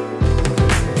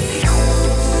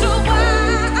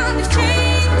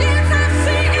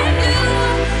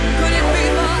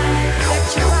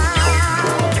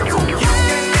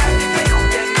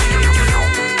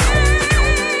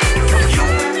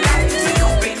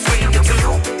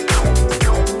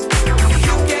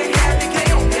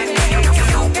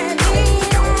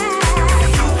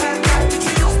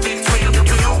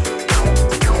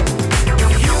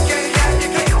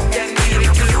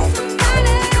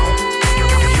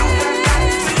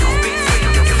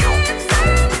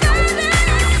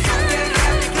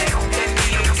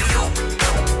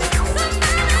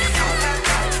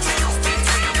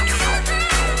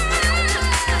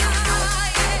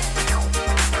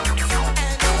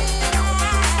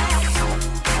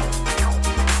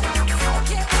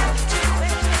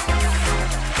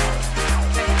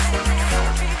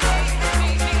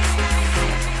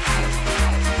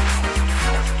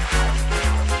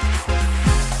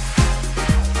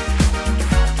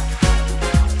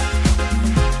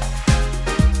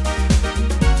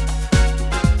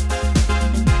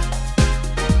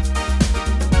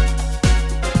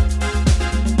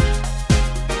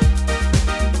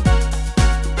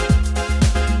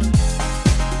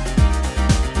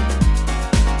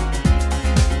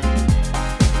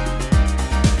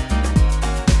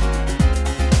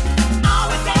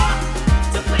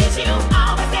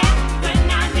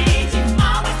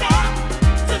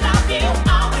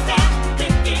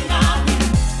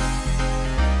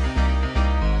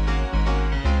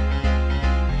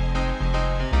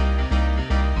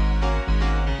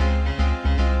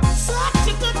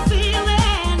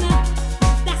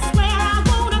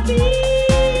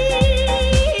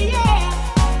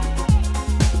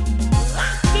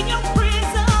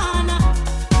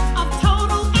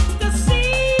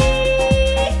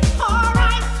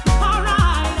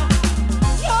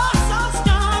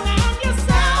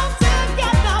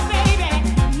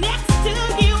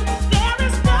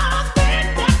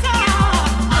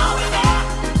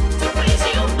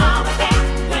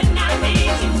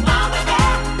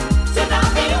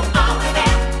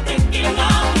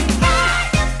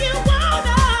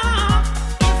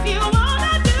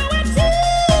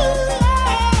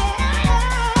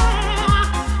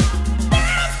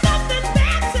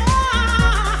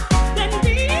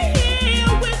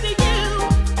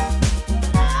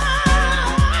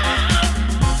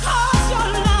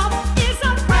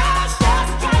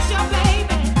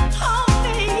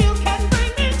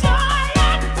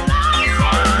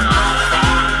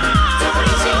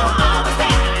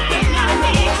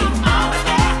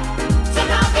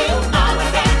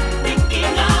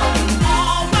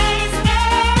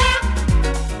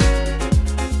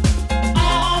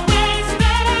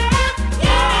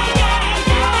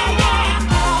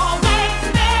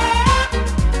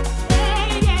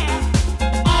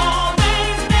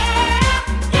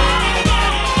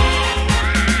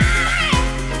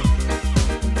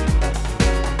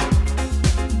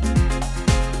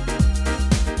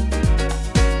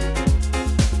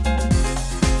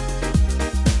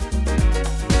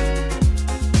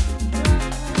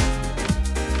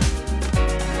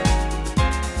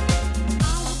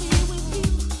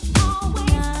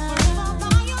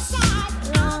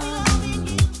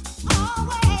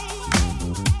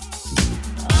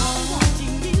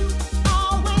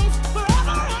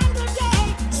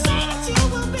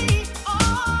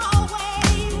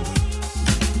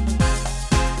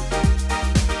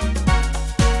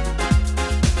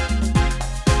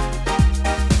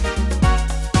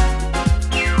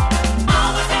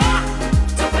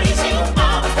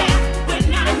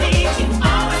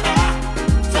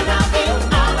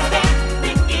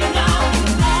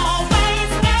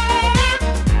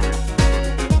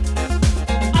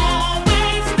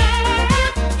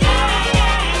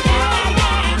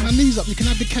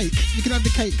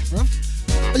 cake, bro.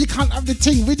 But you can't have the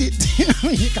thing with it.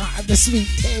 You can't have the sweet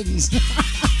things.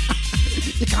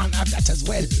 You can't have that as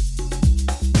well.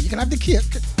 You can have the cake,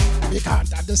 but you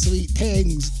can't have the sweet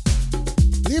things.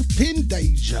 Live in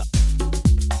danger.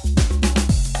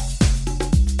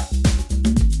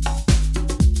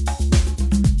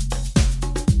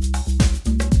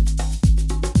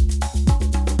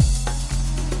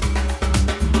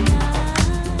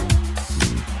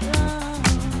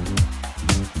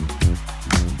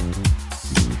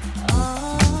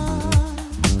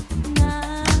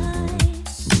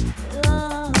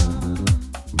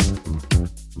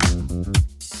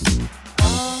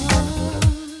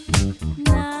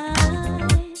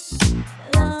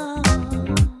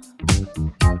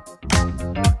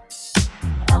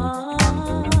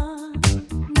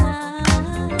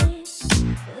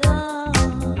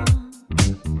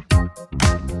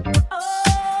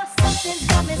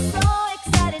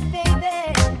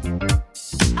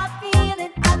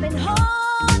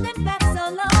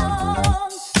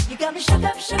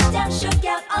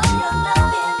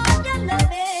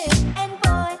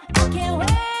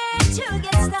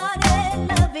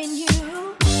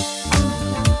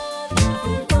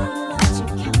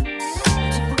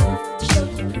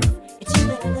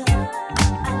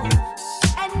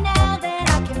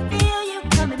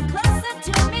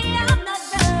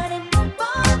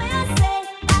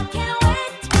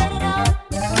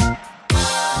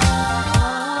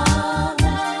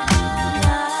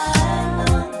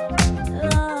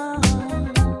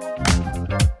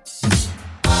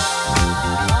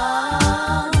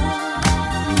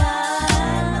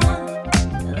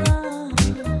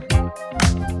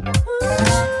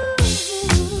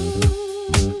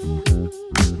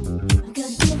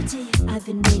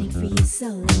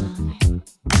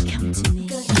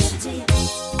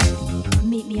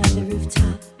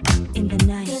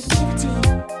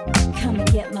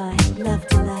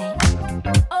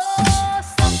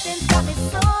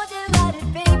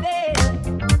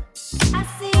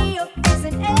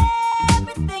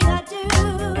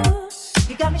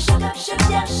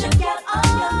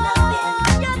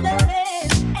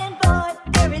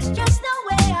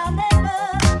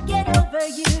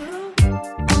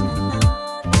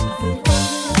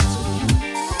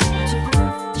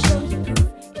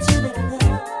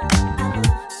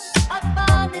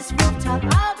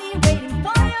 I'll be waiting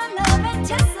for your love,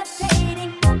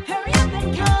 anticipating.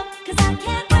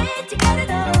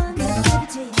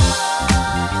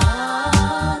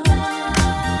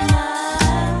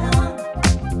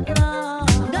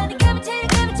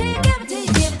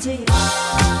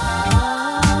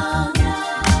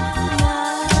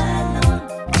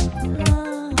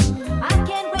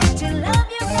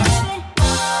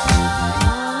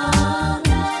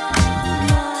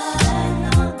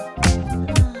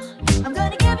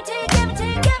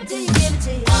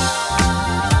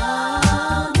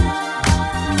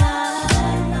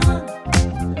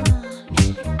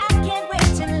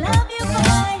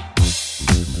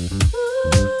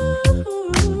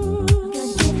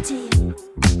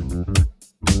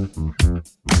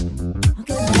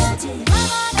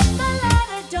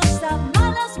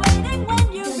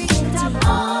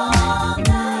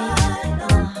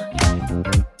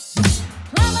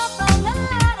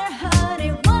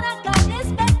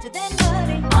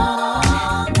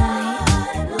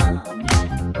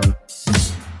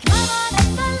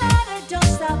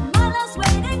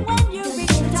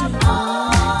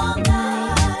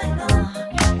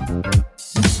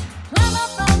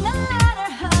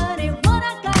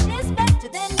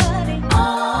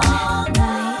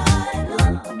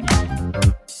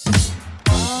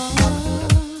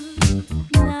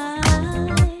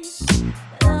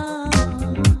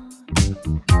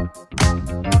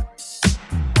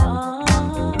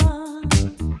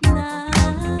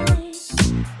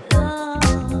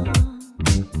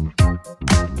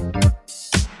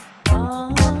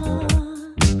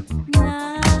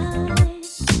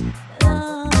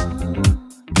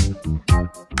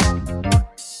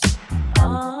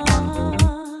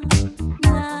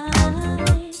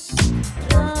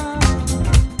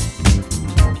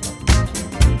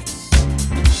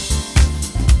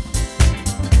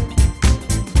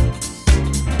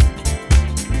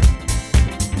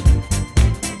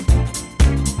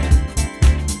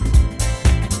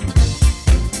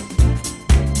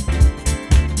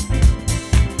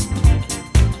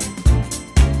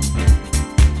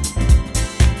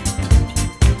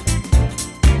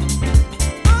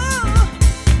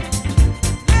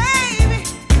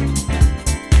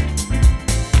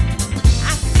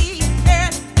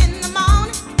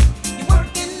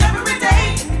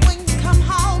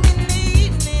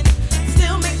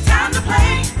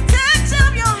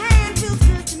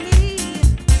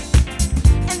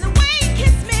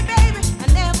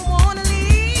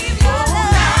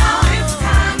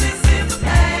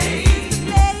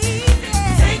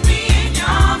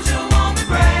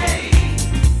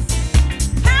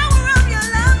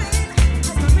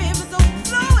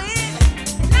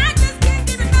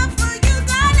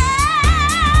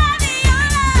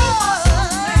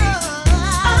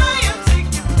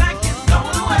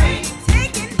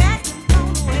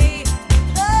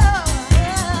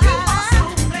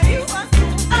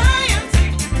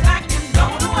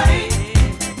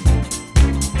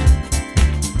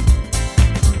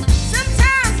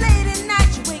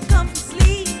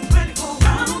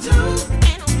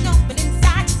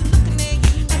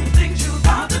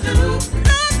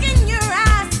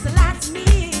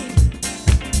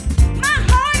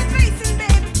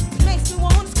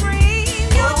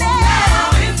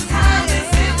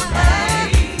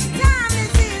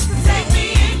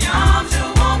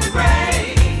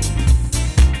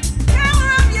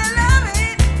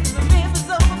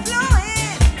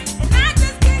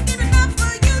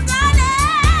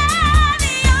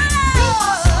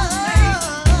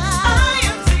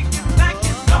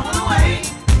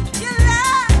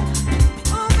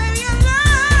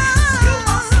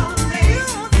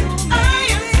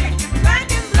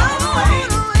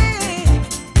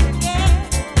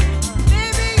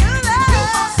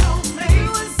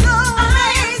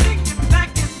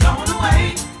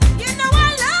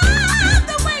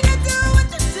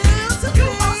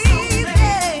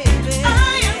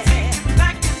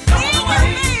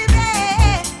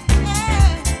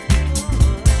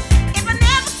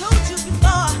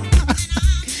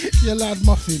 loud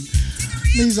muffin.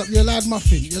 Knees up, you're loud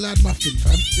muffin. You're loud muffin,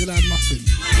 fam. You're loud muffin.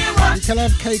 You can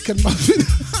have cake and muffin.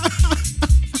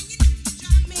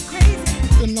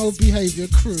 The no behaviour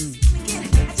crew.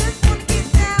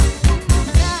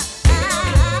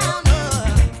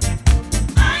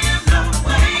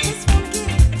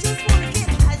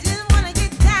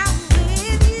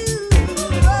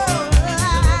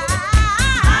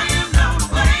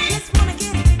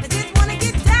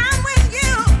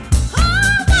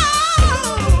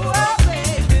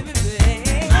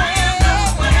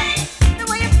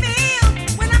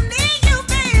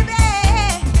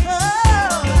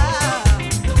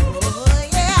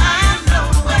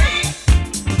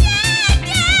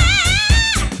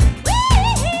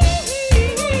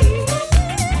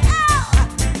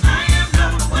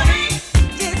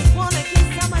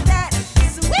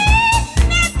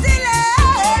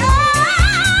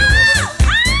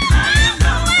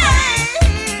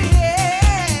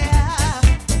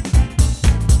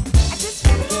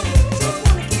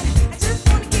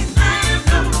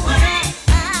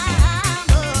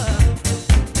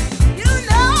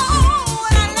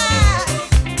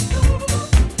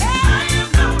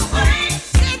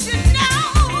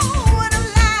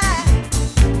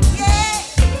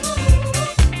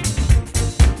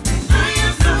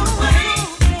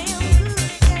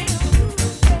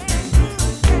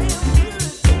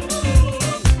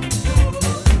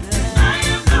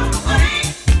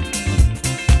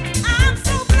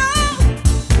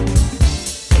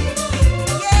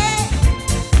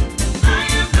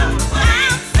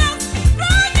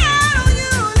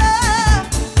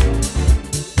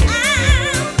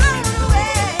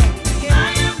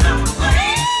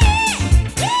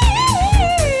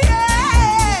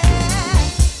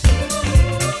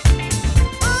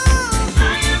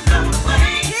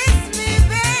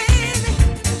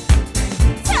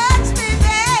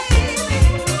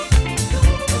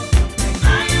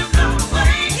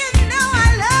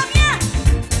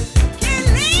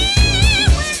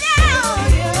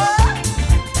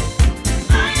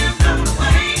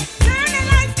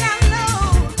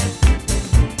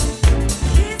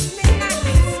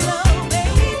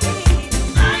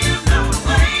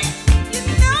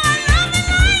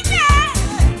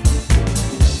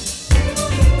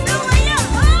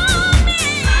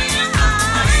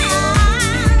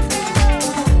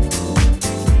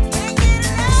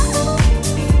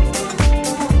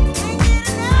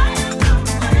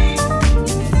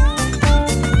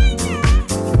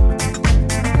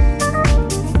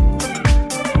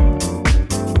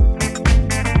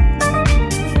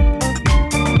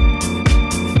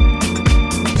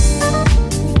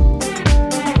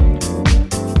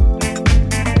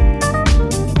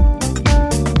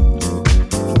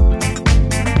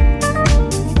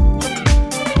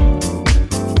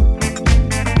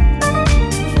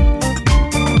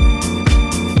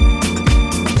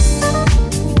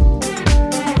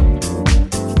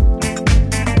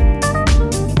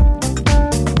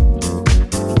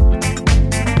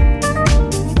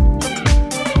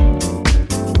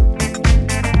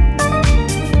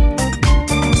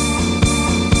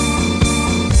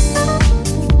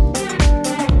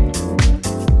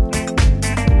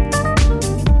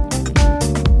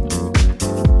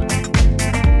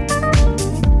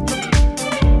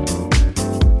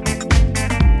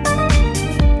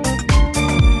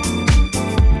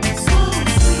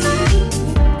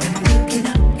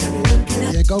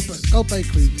 Go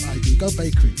bakery, ID, go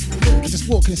bakery. And just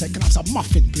walk in and say, can I have some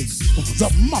muffin, please?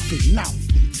 Some muffin now.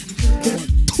 I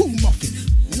want 2 muffins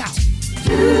now.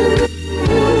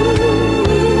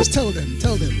 Just tell them.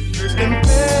 First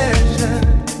impression,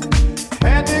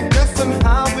 had to guess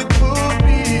somehow it could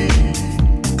be.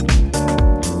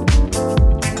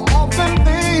 Often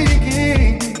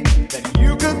thinking that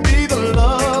you could be the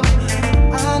love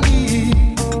I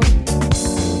need.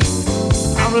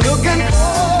 I'm looking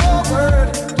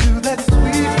forward to that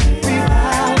sweet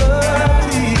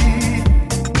reality.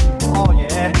 Oh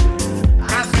yeah, I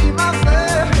see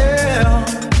myself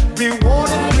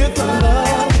rewarded with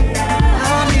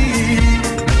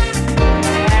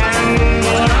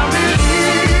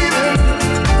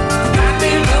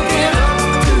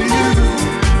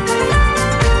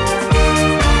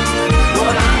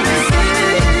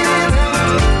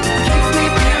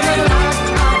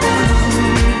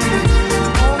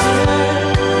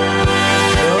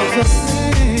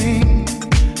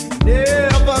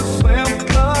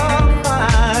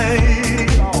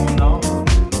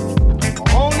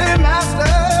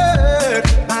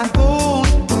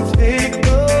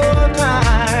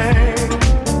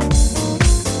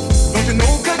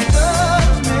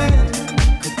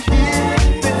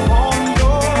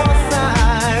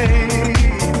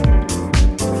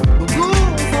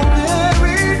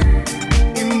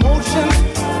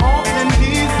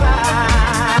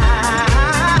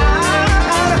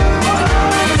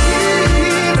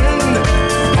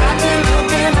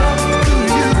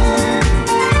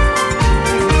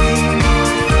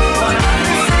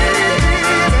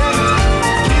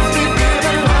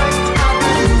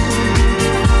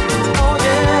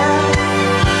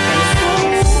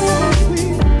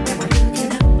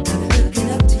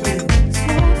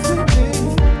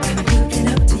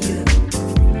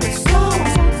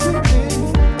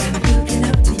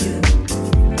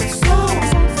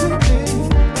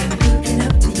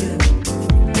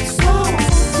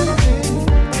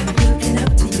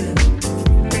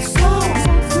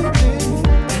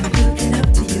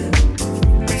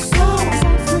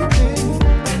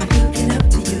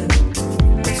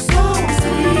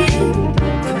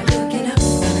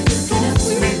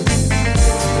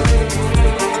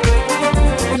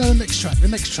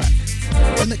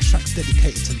track's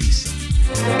dedicated to Lisa.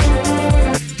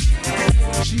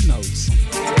 She knows.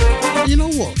 You know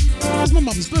what? It was my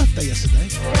mum's birthday yesterday.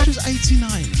 She was 89.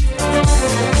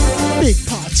 Big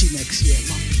party next year,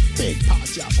 mum. Big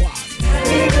party, I go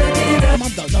on.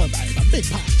 Mum don't know about it, but big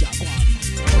party, I go on.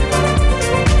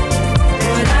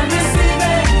 When I'm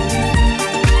receiving,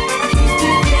 keep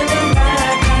me feeling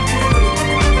like I do.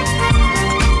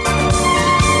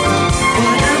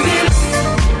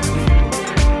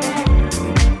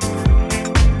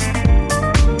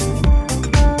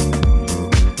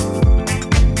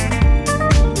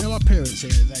 You know, my parents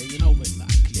here, you know, when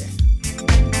like, yeah,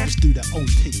 just do that old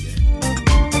thing, yeah.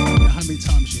 You know how many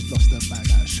times she's lost her bag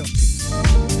out shopping?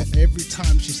 Every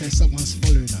time she says someone's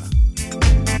following her,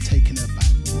 taking her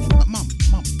back. But mum,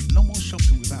 no more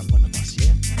shopping without one of us,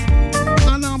 yeah?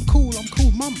 No, I'm cool,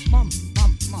 mum.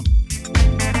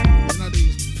 You know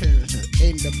these parents are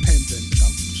independent,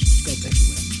 go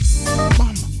everywhere.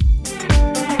 Mum.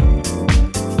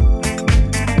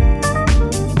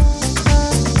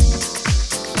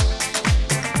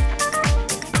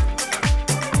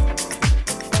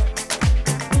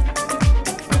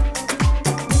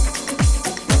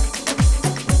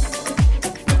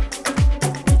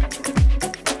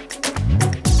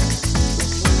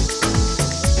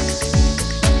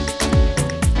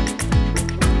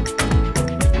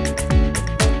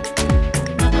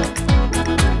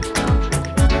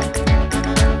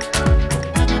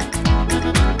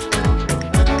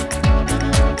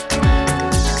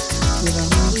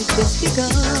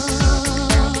 Together.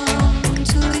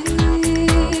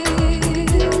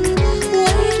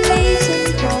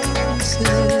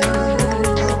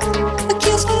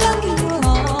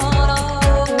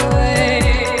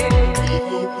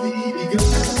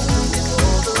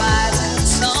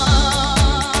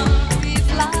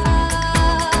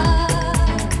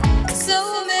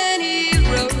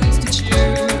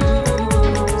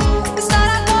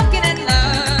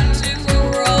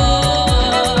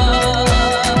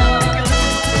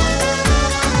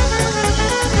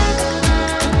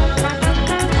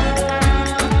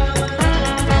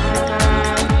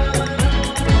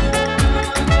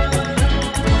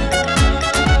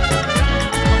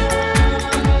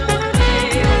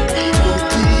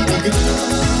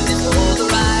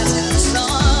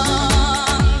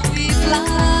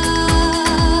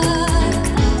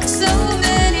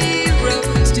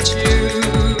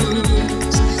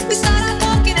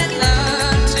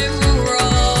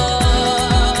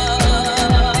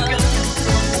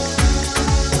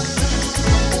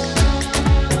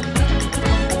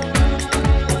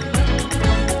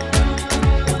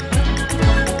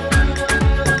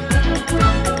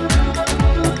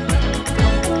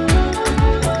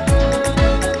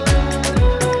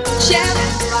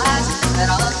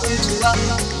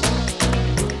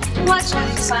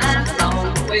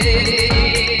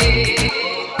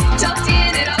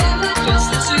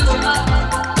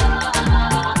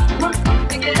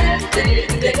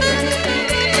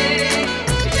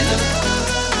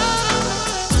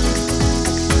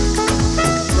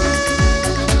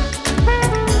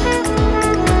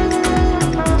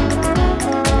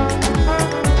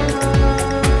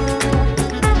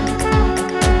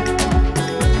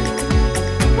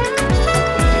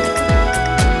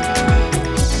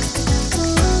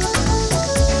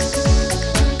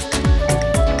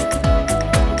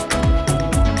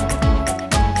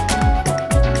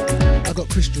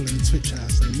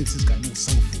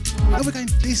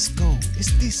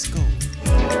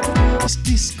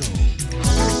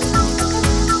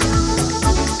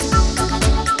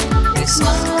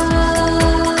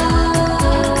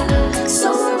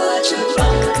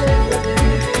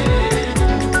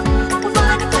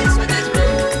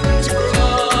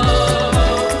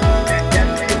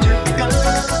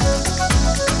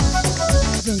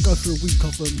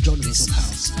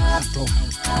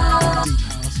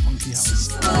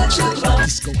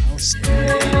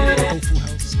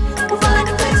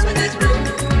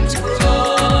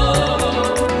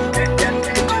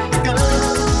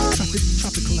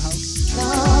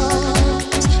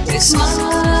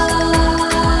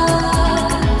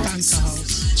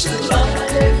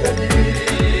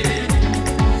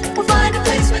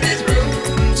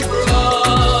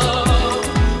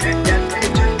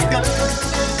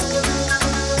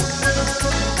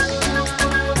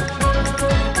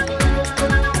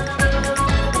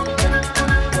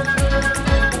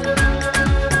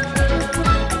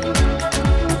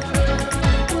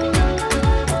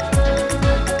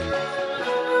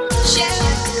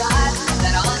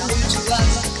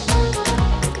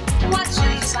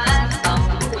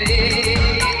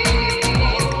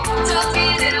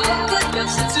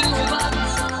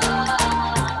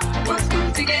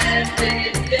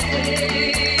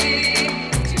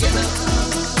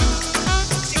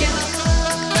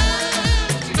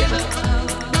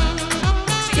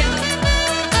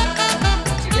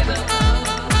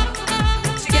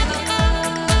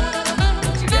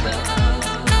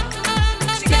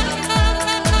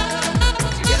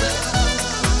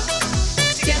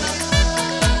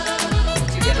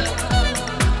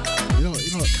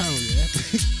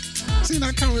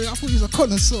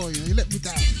 connoisseur, you let me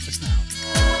down just now.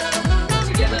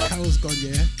 Carol's gone,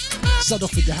 yeah. Sod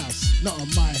off with your house, not on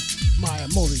my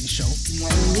Maureen show.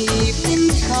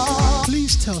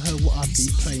 Please tell her what I've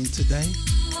been playing today.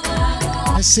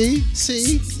 And see.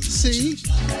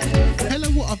 Tell her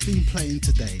what I've been playing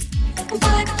today.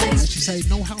 And she say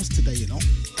no house today, you know.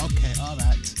 Okay,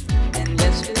 alright.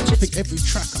 I think every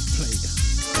track I've played.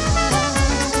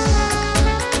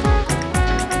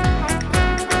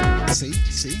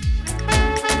 See?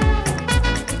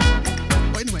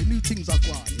 But anyway, new things are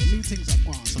gone. Yeah, new things are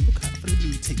gone. So look out for the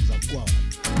new things are gone.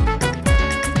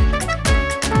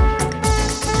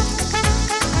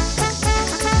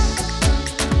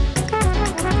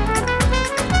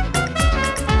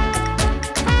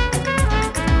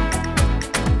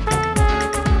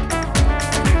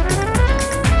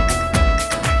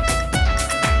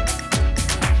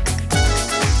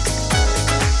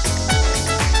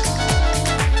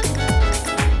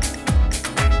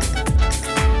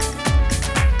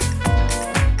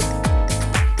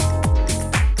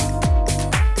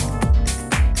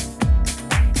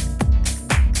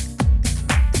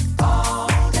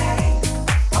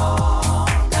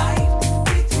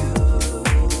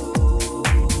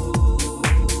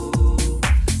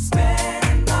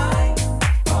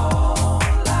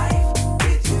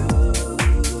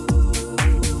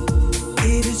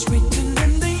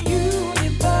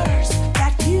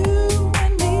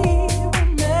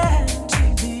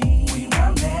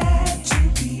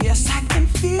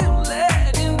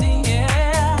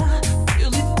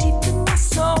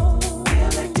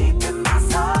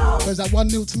 Is that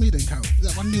 1-0 to me then, Carol? Is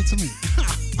that 1-0 to me?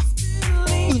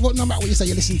 No matter what you say,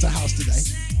 you're listening to house today.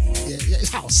 Yeah, it's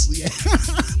house, yeah.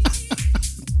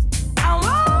 I'll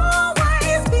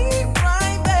always be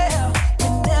right there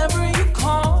whenever you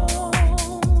call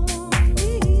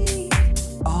me.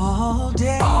 All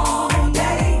day, all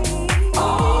day,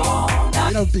 all night.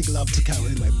 You know, big love to Carol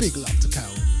anyway. Big love to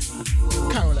Carol.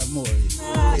 Carol and Maureen.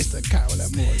 It's the Carol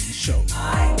and Maureen show.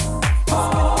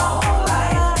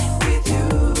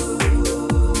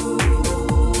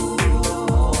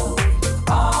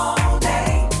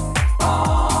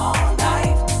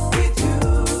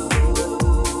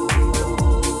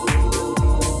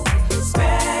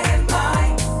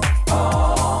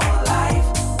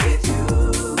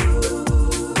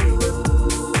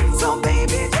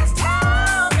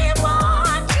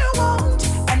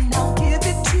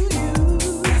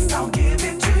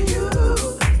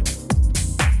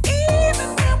 Even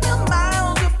when we're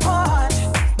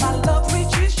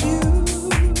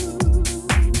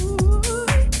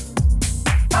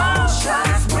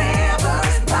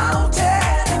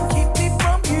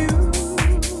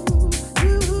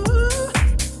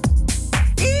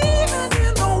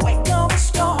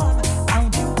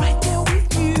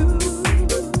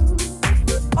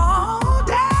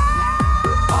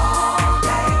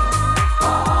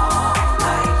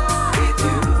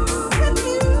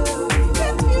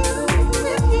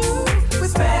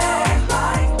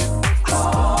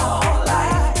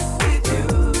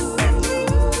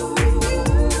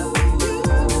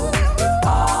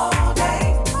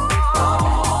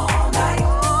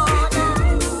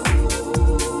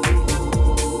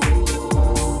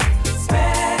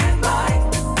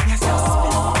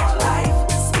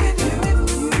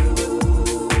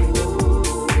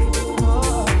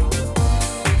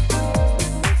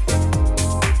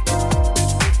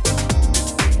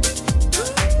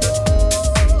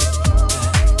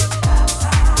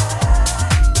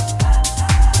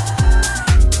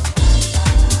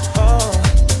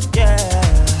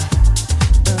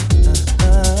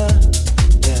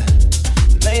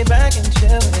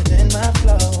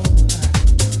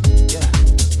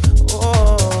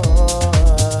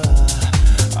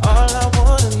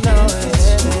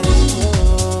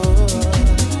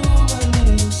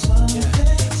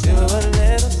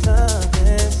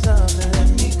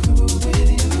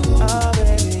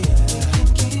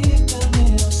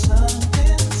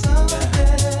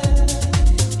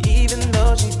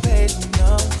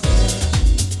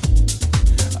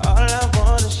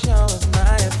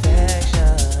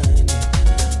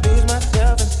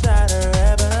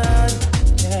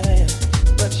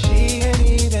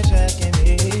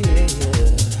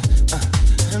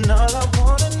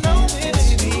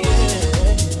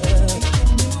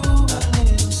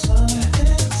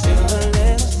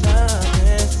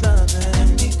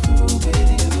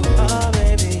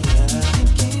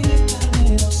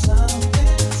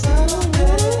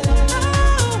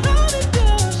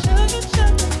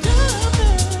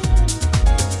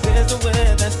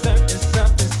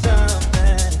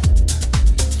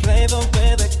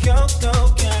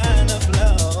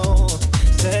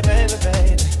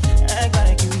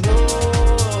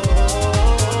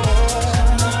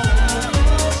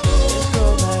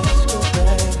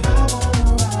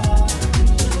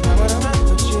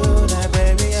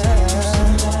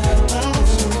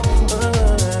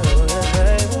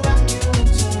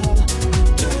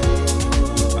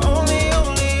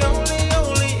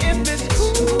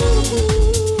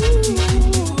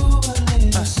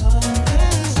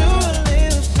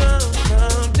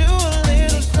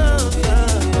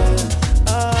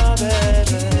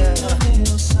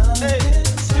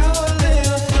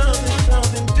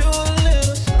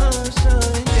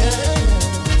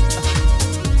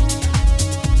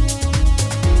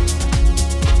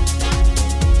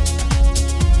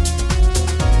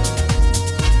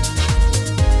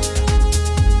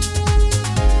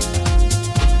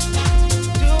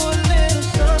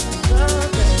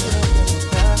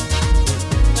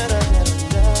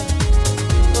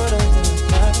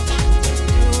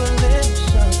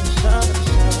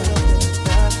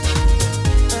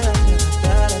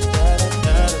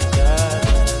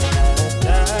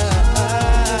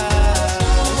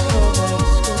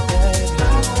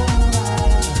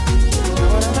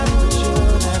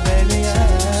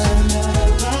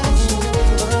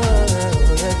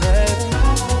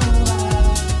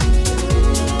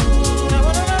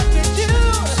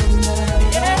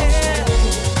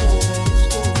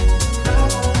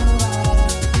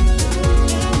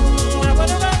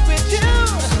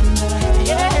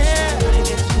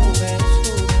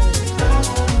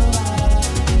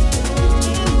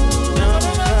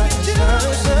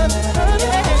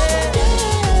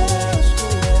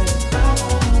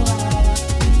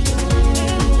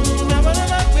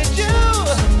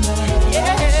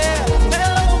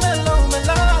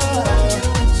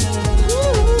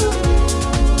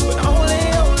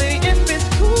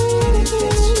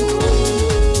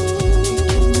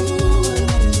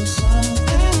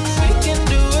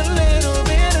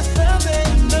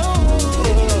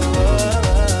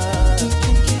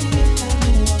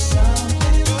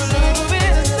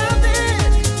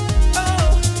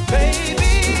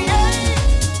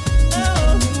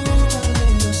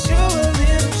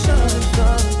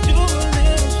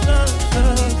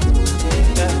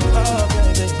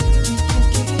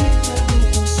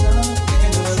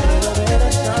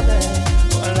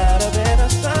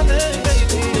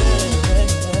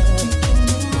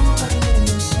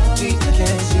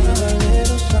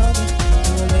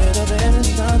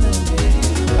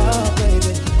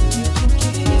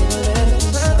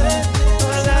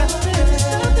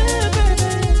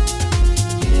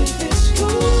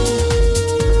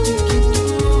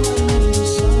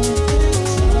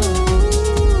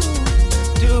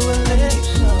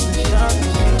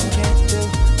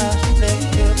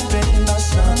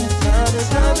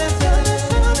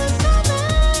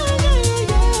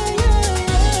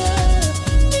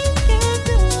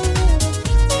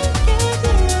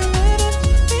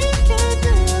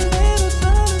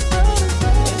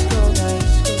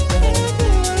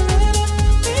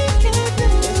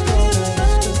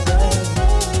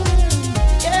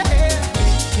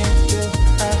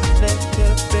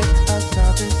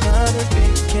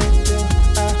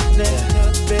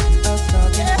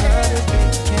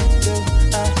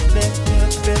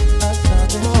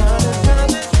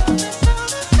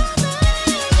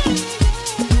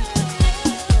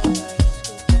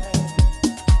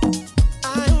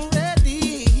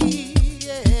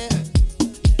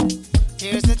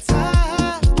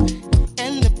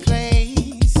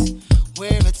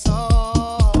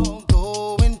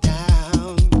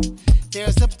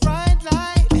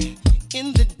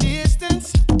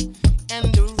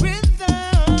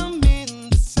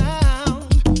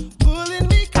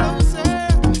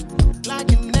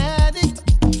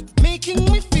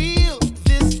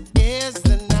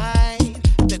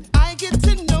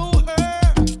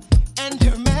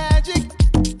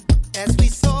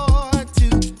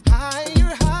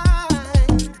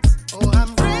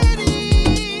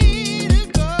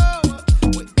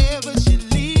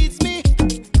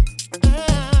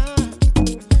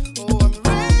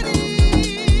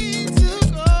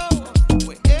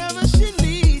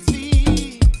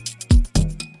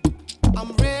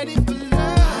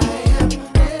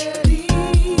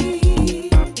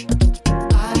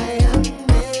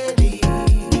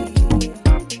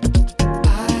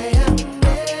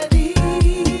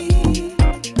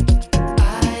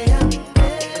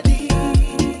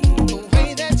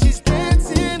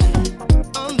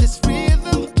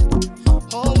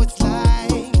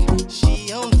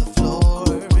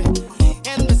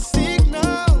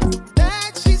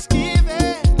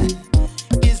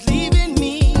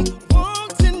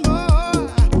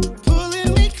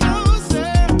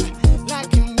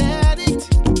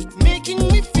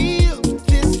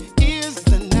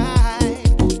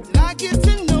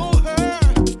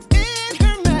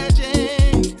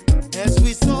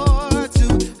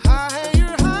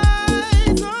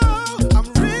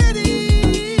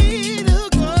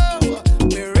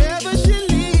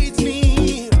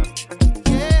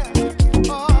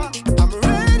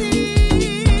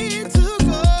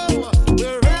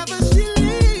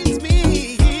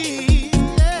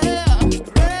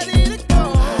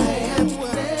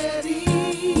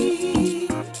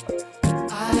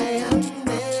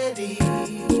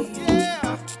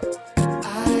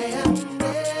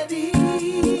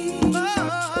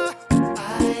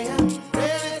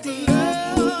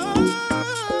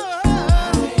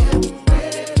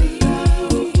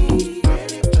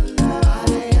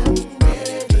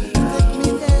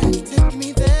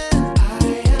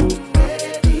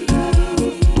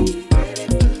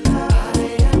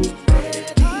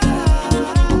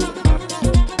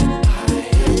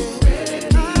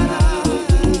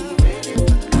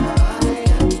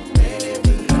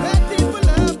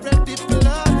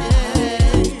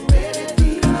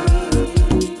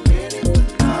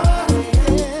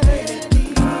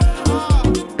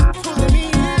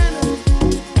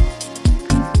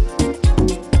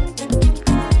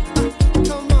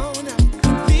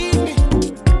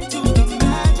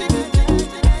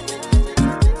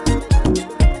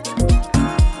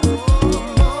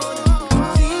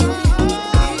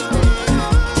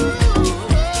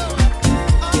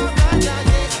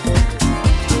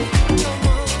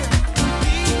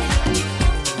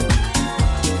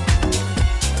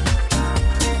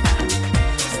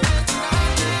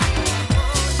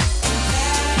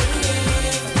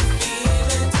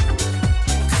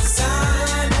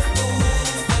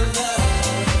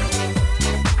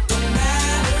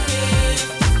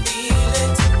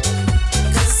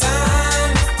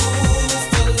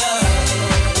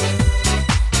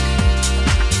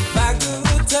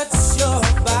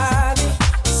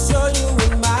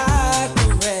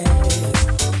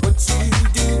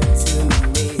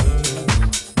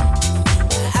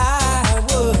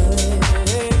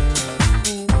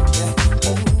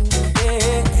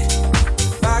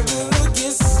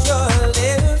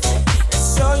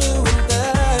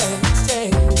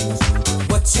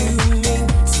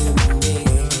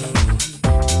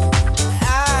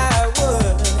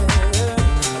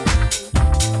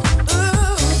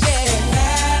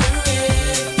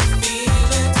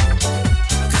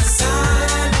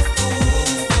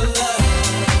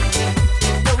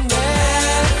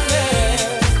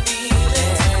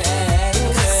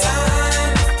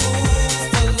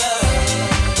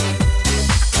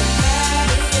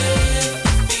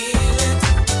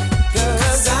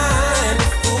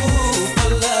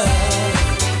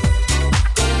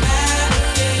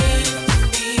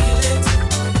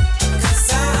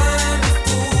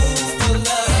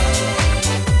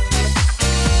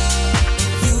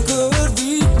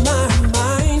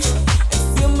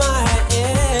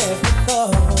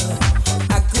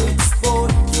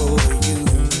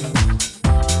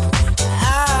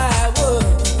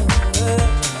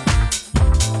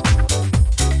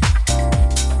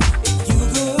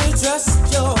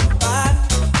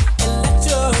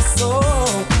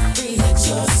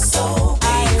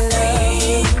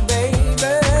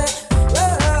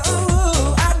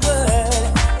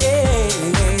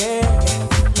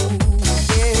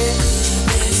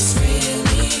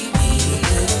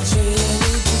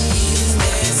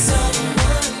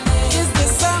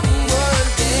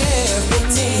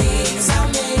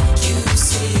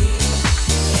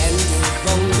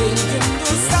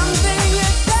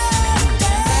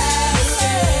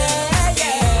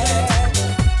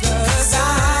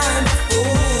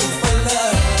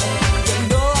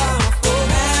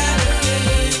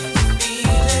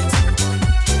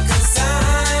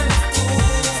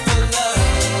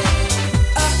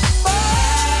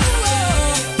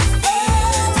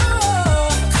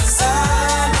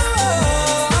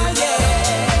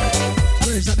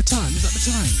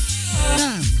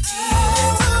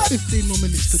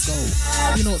go.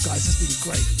 You know what, guys? It's been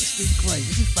great. It's been great.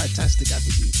 It's been fantastic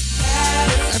having you.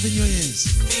 Having your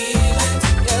ears.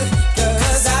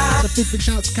 A big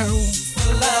shout out to Carol.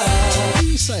 What are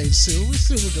you saying, Sil?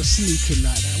 Sil was just sneaking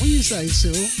like that. What are you saying,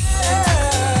 Sil?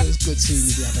 It was good seeing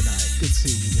you the other night. Good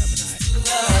seeing you the other night.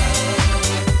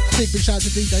 Big shout out to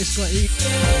DJ Scotty.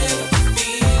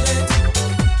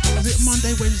 Is it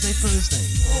Monday, Wednesday, Thursday?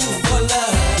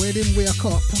 Where didn't we a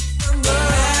cop?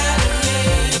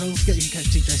 And don't forget you can catch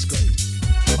DJ Scotty.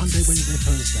 Monday, Wednesday,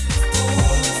 Thursday.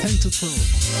 10 to 12.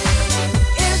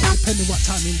 Depending what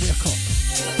time in we a cop.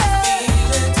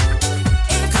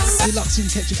 Deluxe in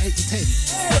catching 8 to 10.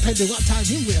 Depending what time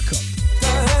in we a cop.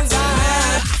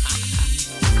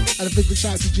 And a big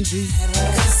shout out to Gigi.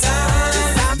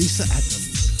 Lisa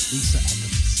Adams. Lisa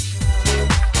Adams.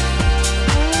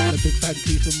 And a big thank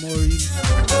you to Maureen.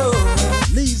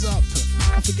 Knees up.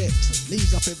 Don't forget,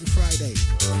 knees up every Friday.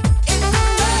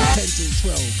 10 till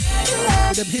 12.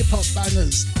 With them hip hop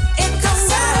bangers.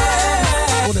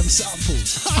 All them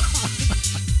samples.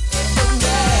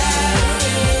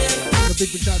 And a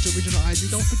big shout out to Original ID.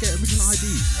 Don't forget Original ID.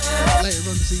 Later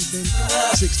on this evening,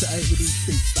 6 to 8 with these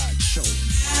big bad shows.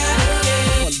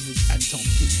 Oliver and Tom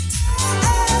King.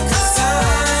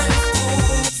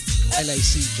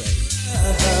 LACJ.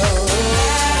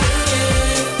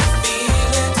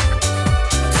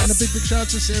 And a big shout out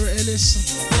to Sarah Ellis.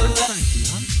 Thank you,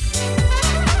 hon.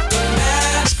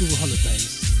 School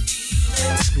holidays.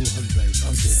 School holidays.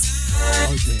 Oh dear.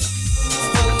 Oh dear.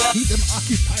 Keep them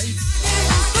occupied.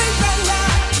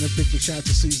 And a big shout out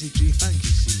to Susie G. Thank you,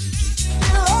 Susie G.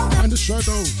 And the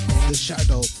shadow. The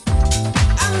shadow.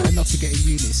 And not forgetting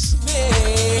Eunice.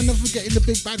 And not forgetting the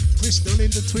big bad Crystal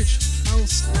in the Twitch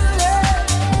house.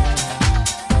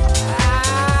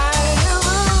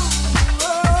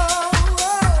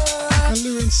 And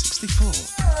Luren 64.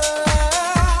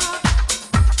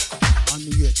 Our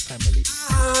New York family.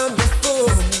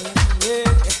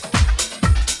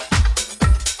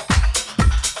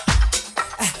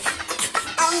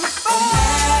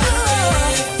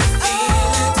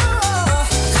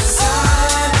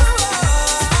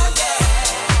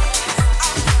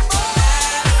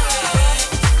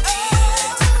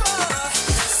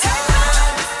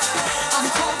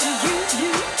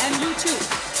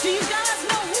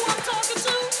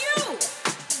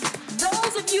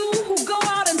 Those of you who go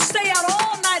out and stay out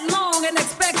all night long and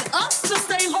expect us to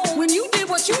stay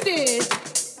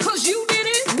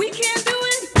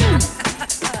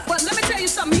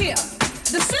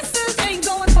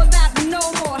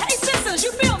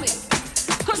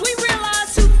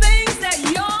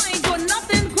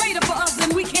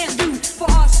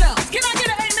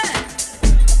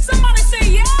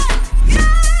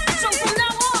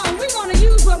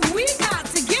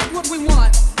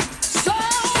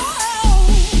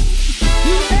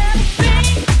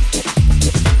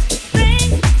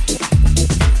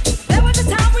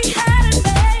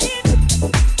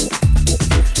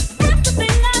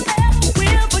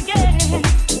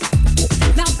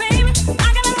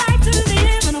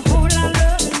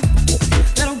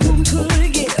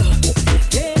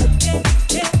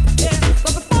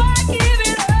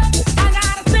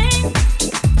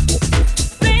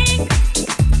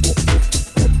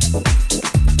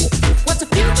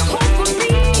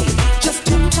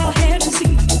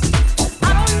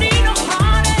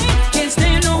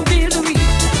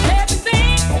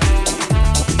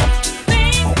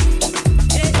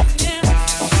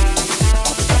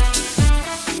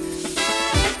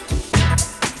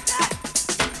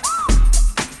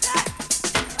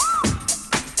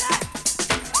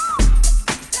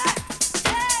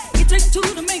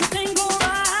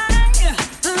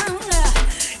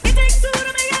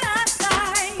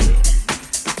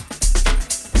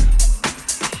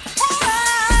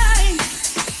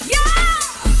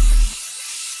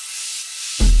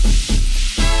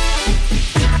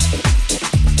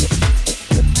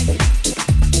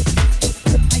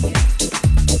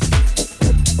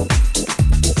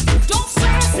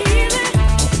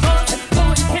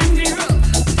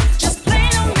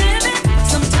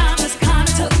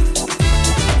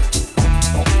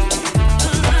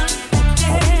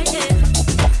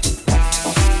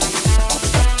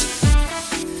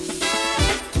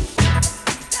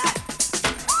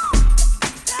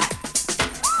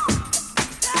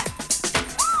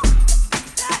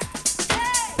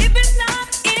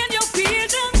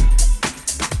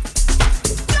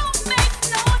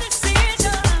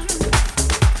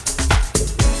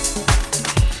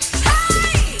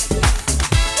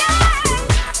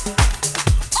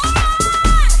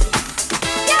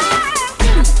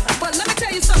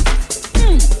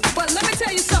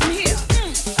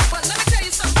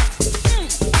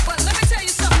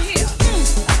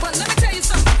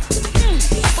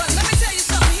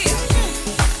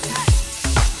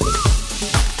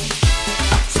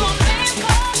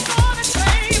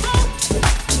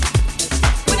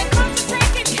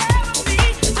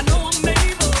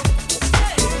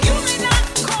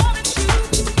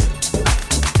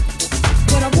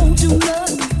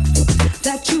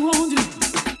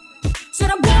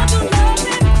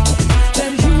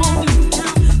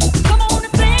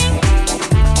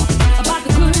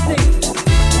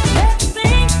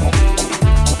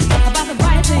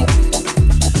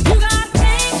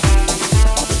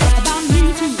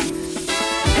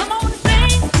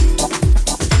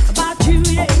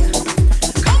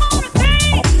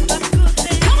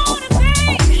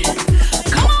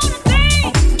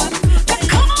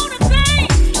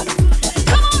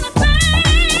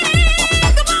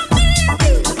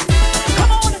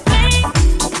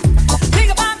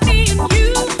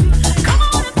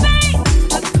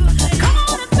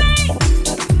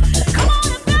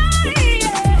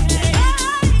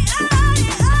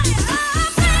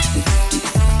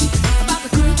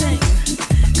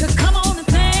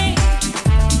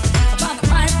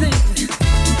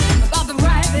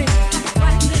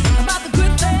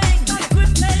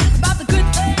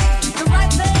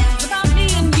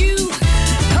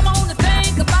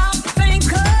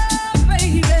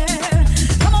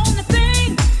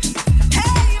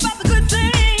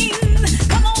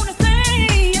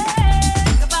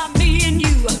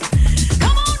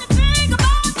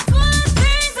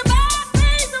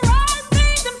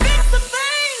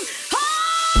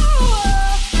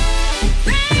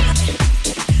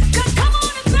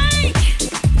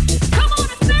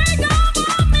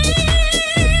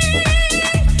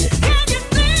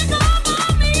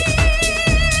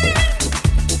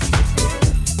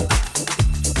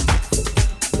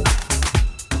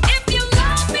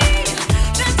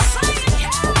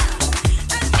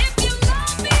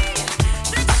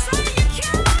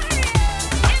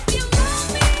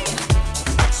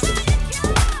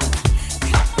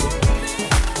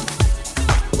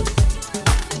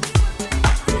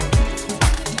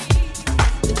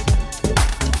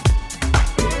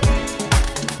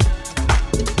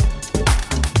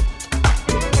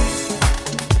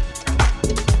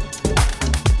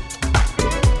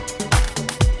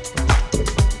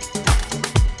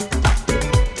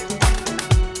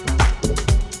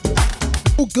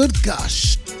good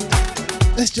gosh.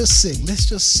 Let's just sing. Let's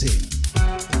just sing.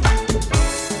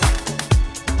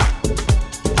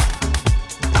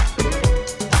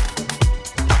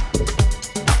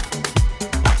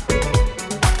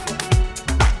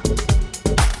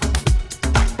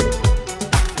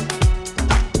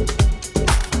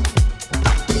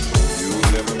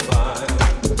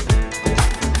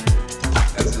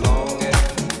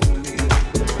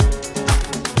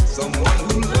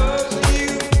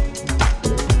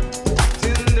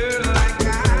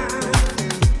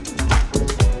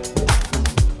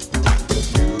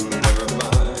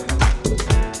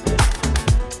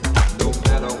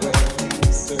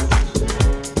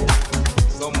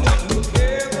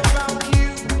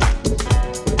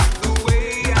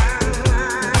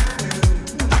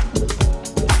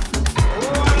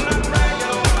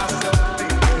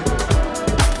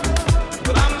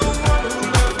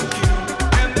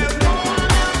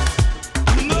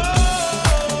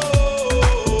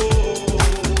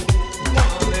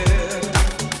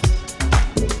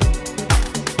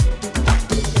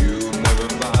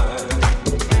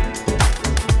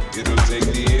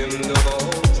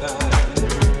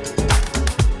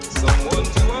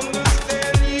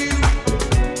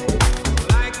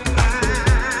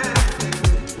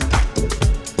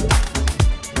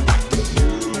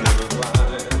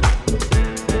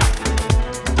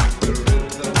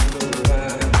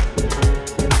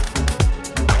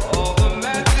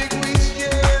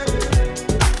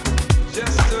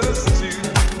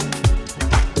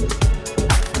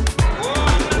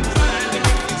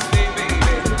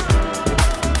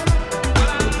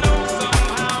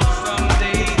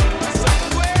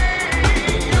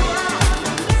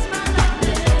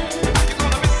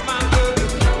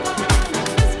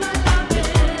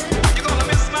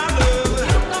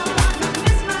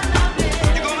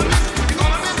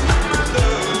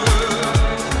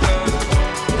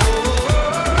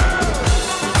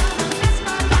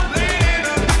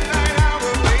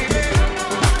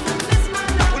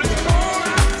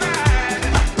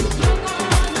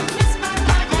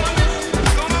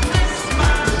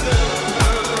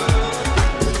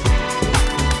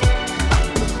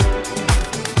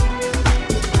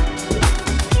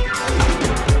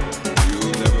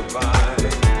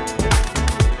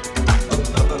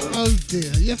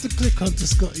 Onto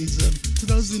Scotty's, to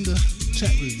those in the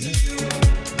chat room, yeah?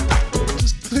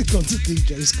 Just click onto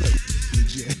DJ Scotty,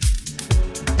 yeah?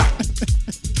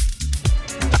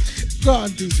 Go on,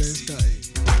 DJ Scotty.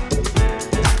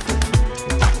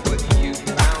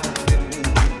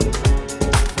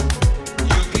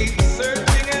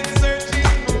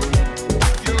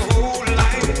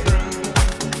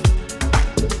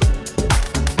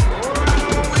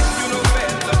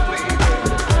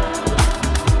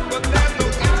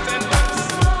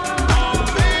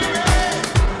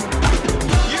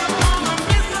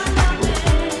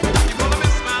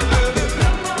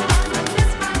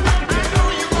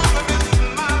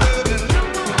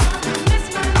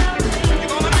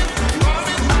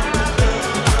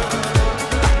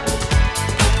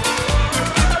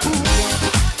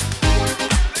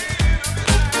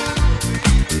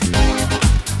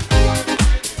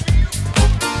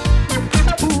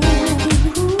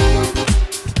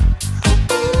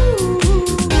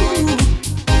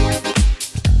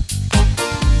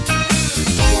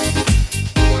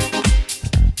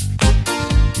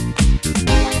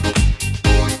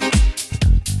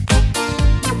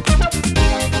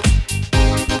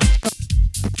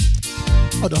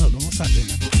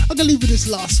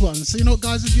 Last one. So you know what,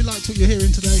 guys, if you liked what you're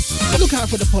hearing today, look out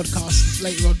for the podcast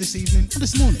later on this evening or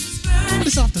this morning or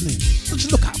this afternoon. So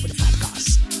just look out for the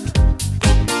podcast.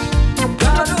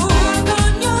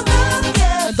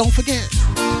 And don't forget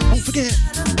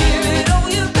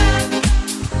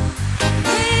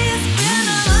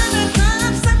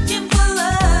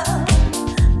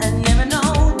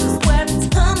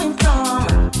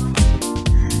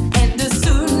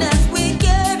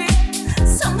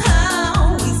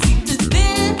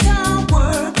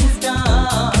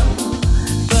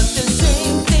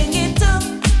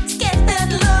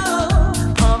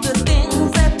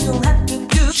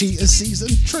she is season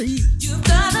 3. You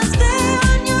gotta stay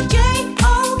on your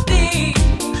J.O.B.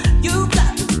 You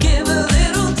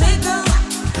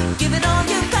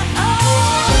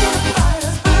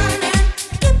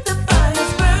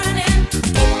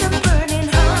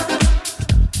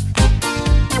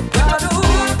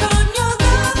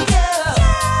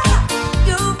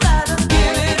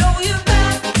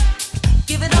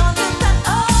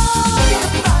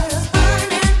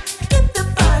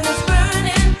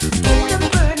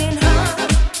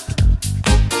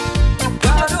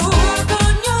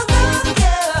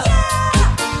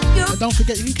don't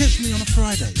forget, you can catch me on a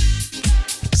Friday,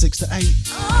 6 to 8.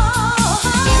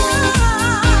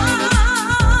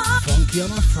 Funky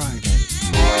on a Friday.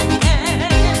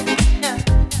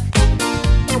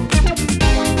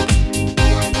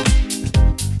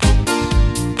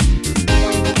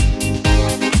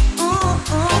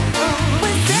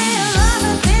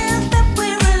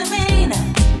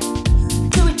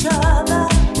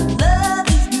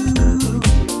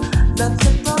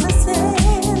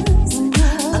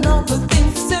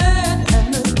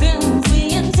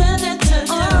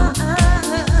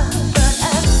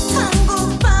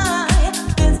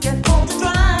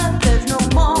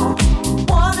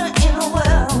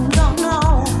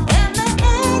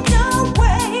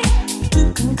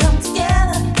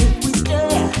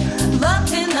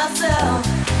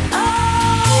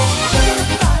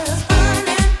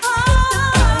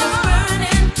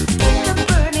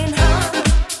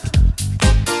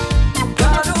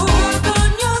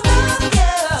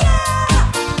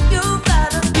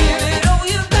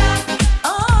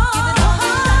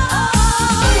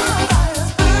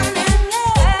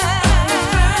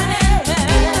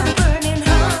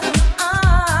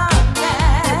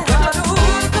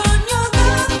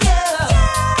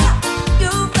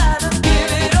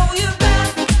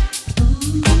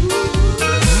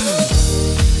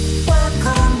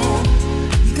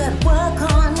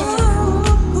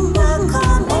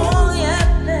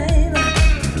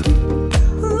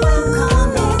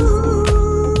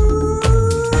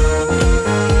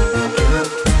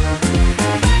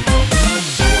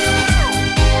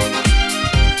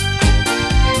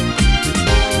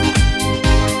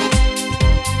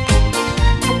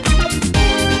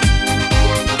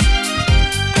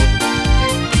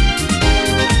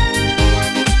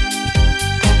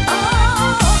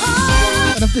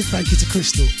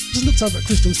 Crystal. Just looked over at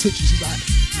Crystal's picture. She's like,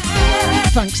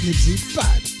 thanks, Nibbsy.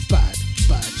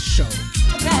 Bad show.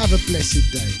 Have a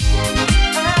blessed day.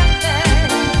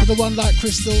 For the one like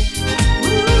Crystal,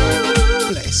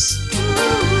 bless.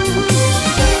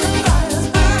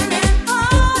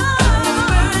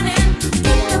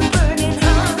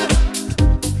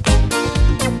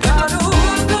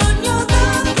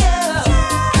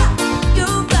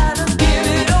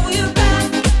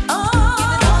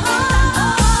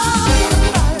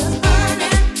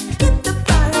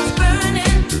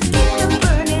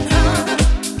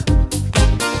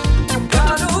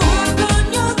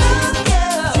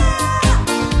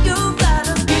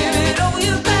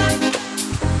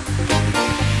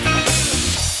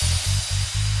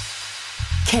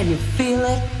 Can you feel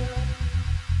it?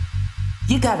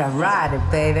 You gotta ride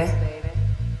it, baby.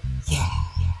 Yeah.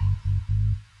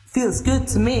 Feels good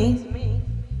to me.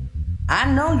 I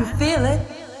know you feel it.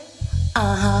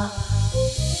 Uh-huh.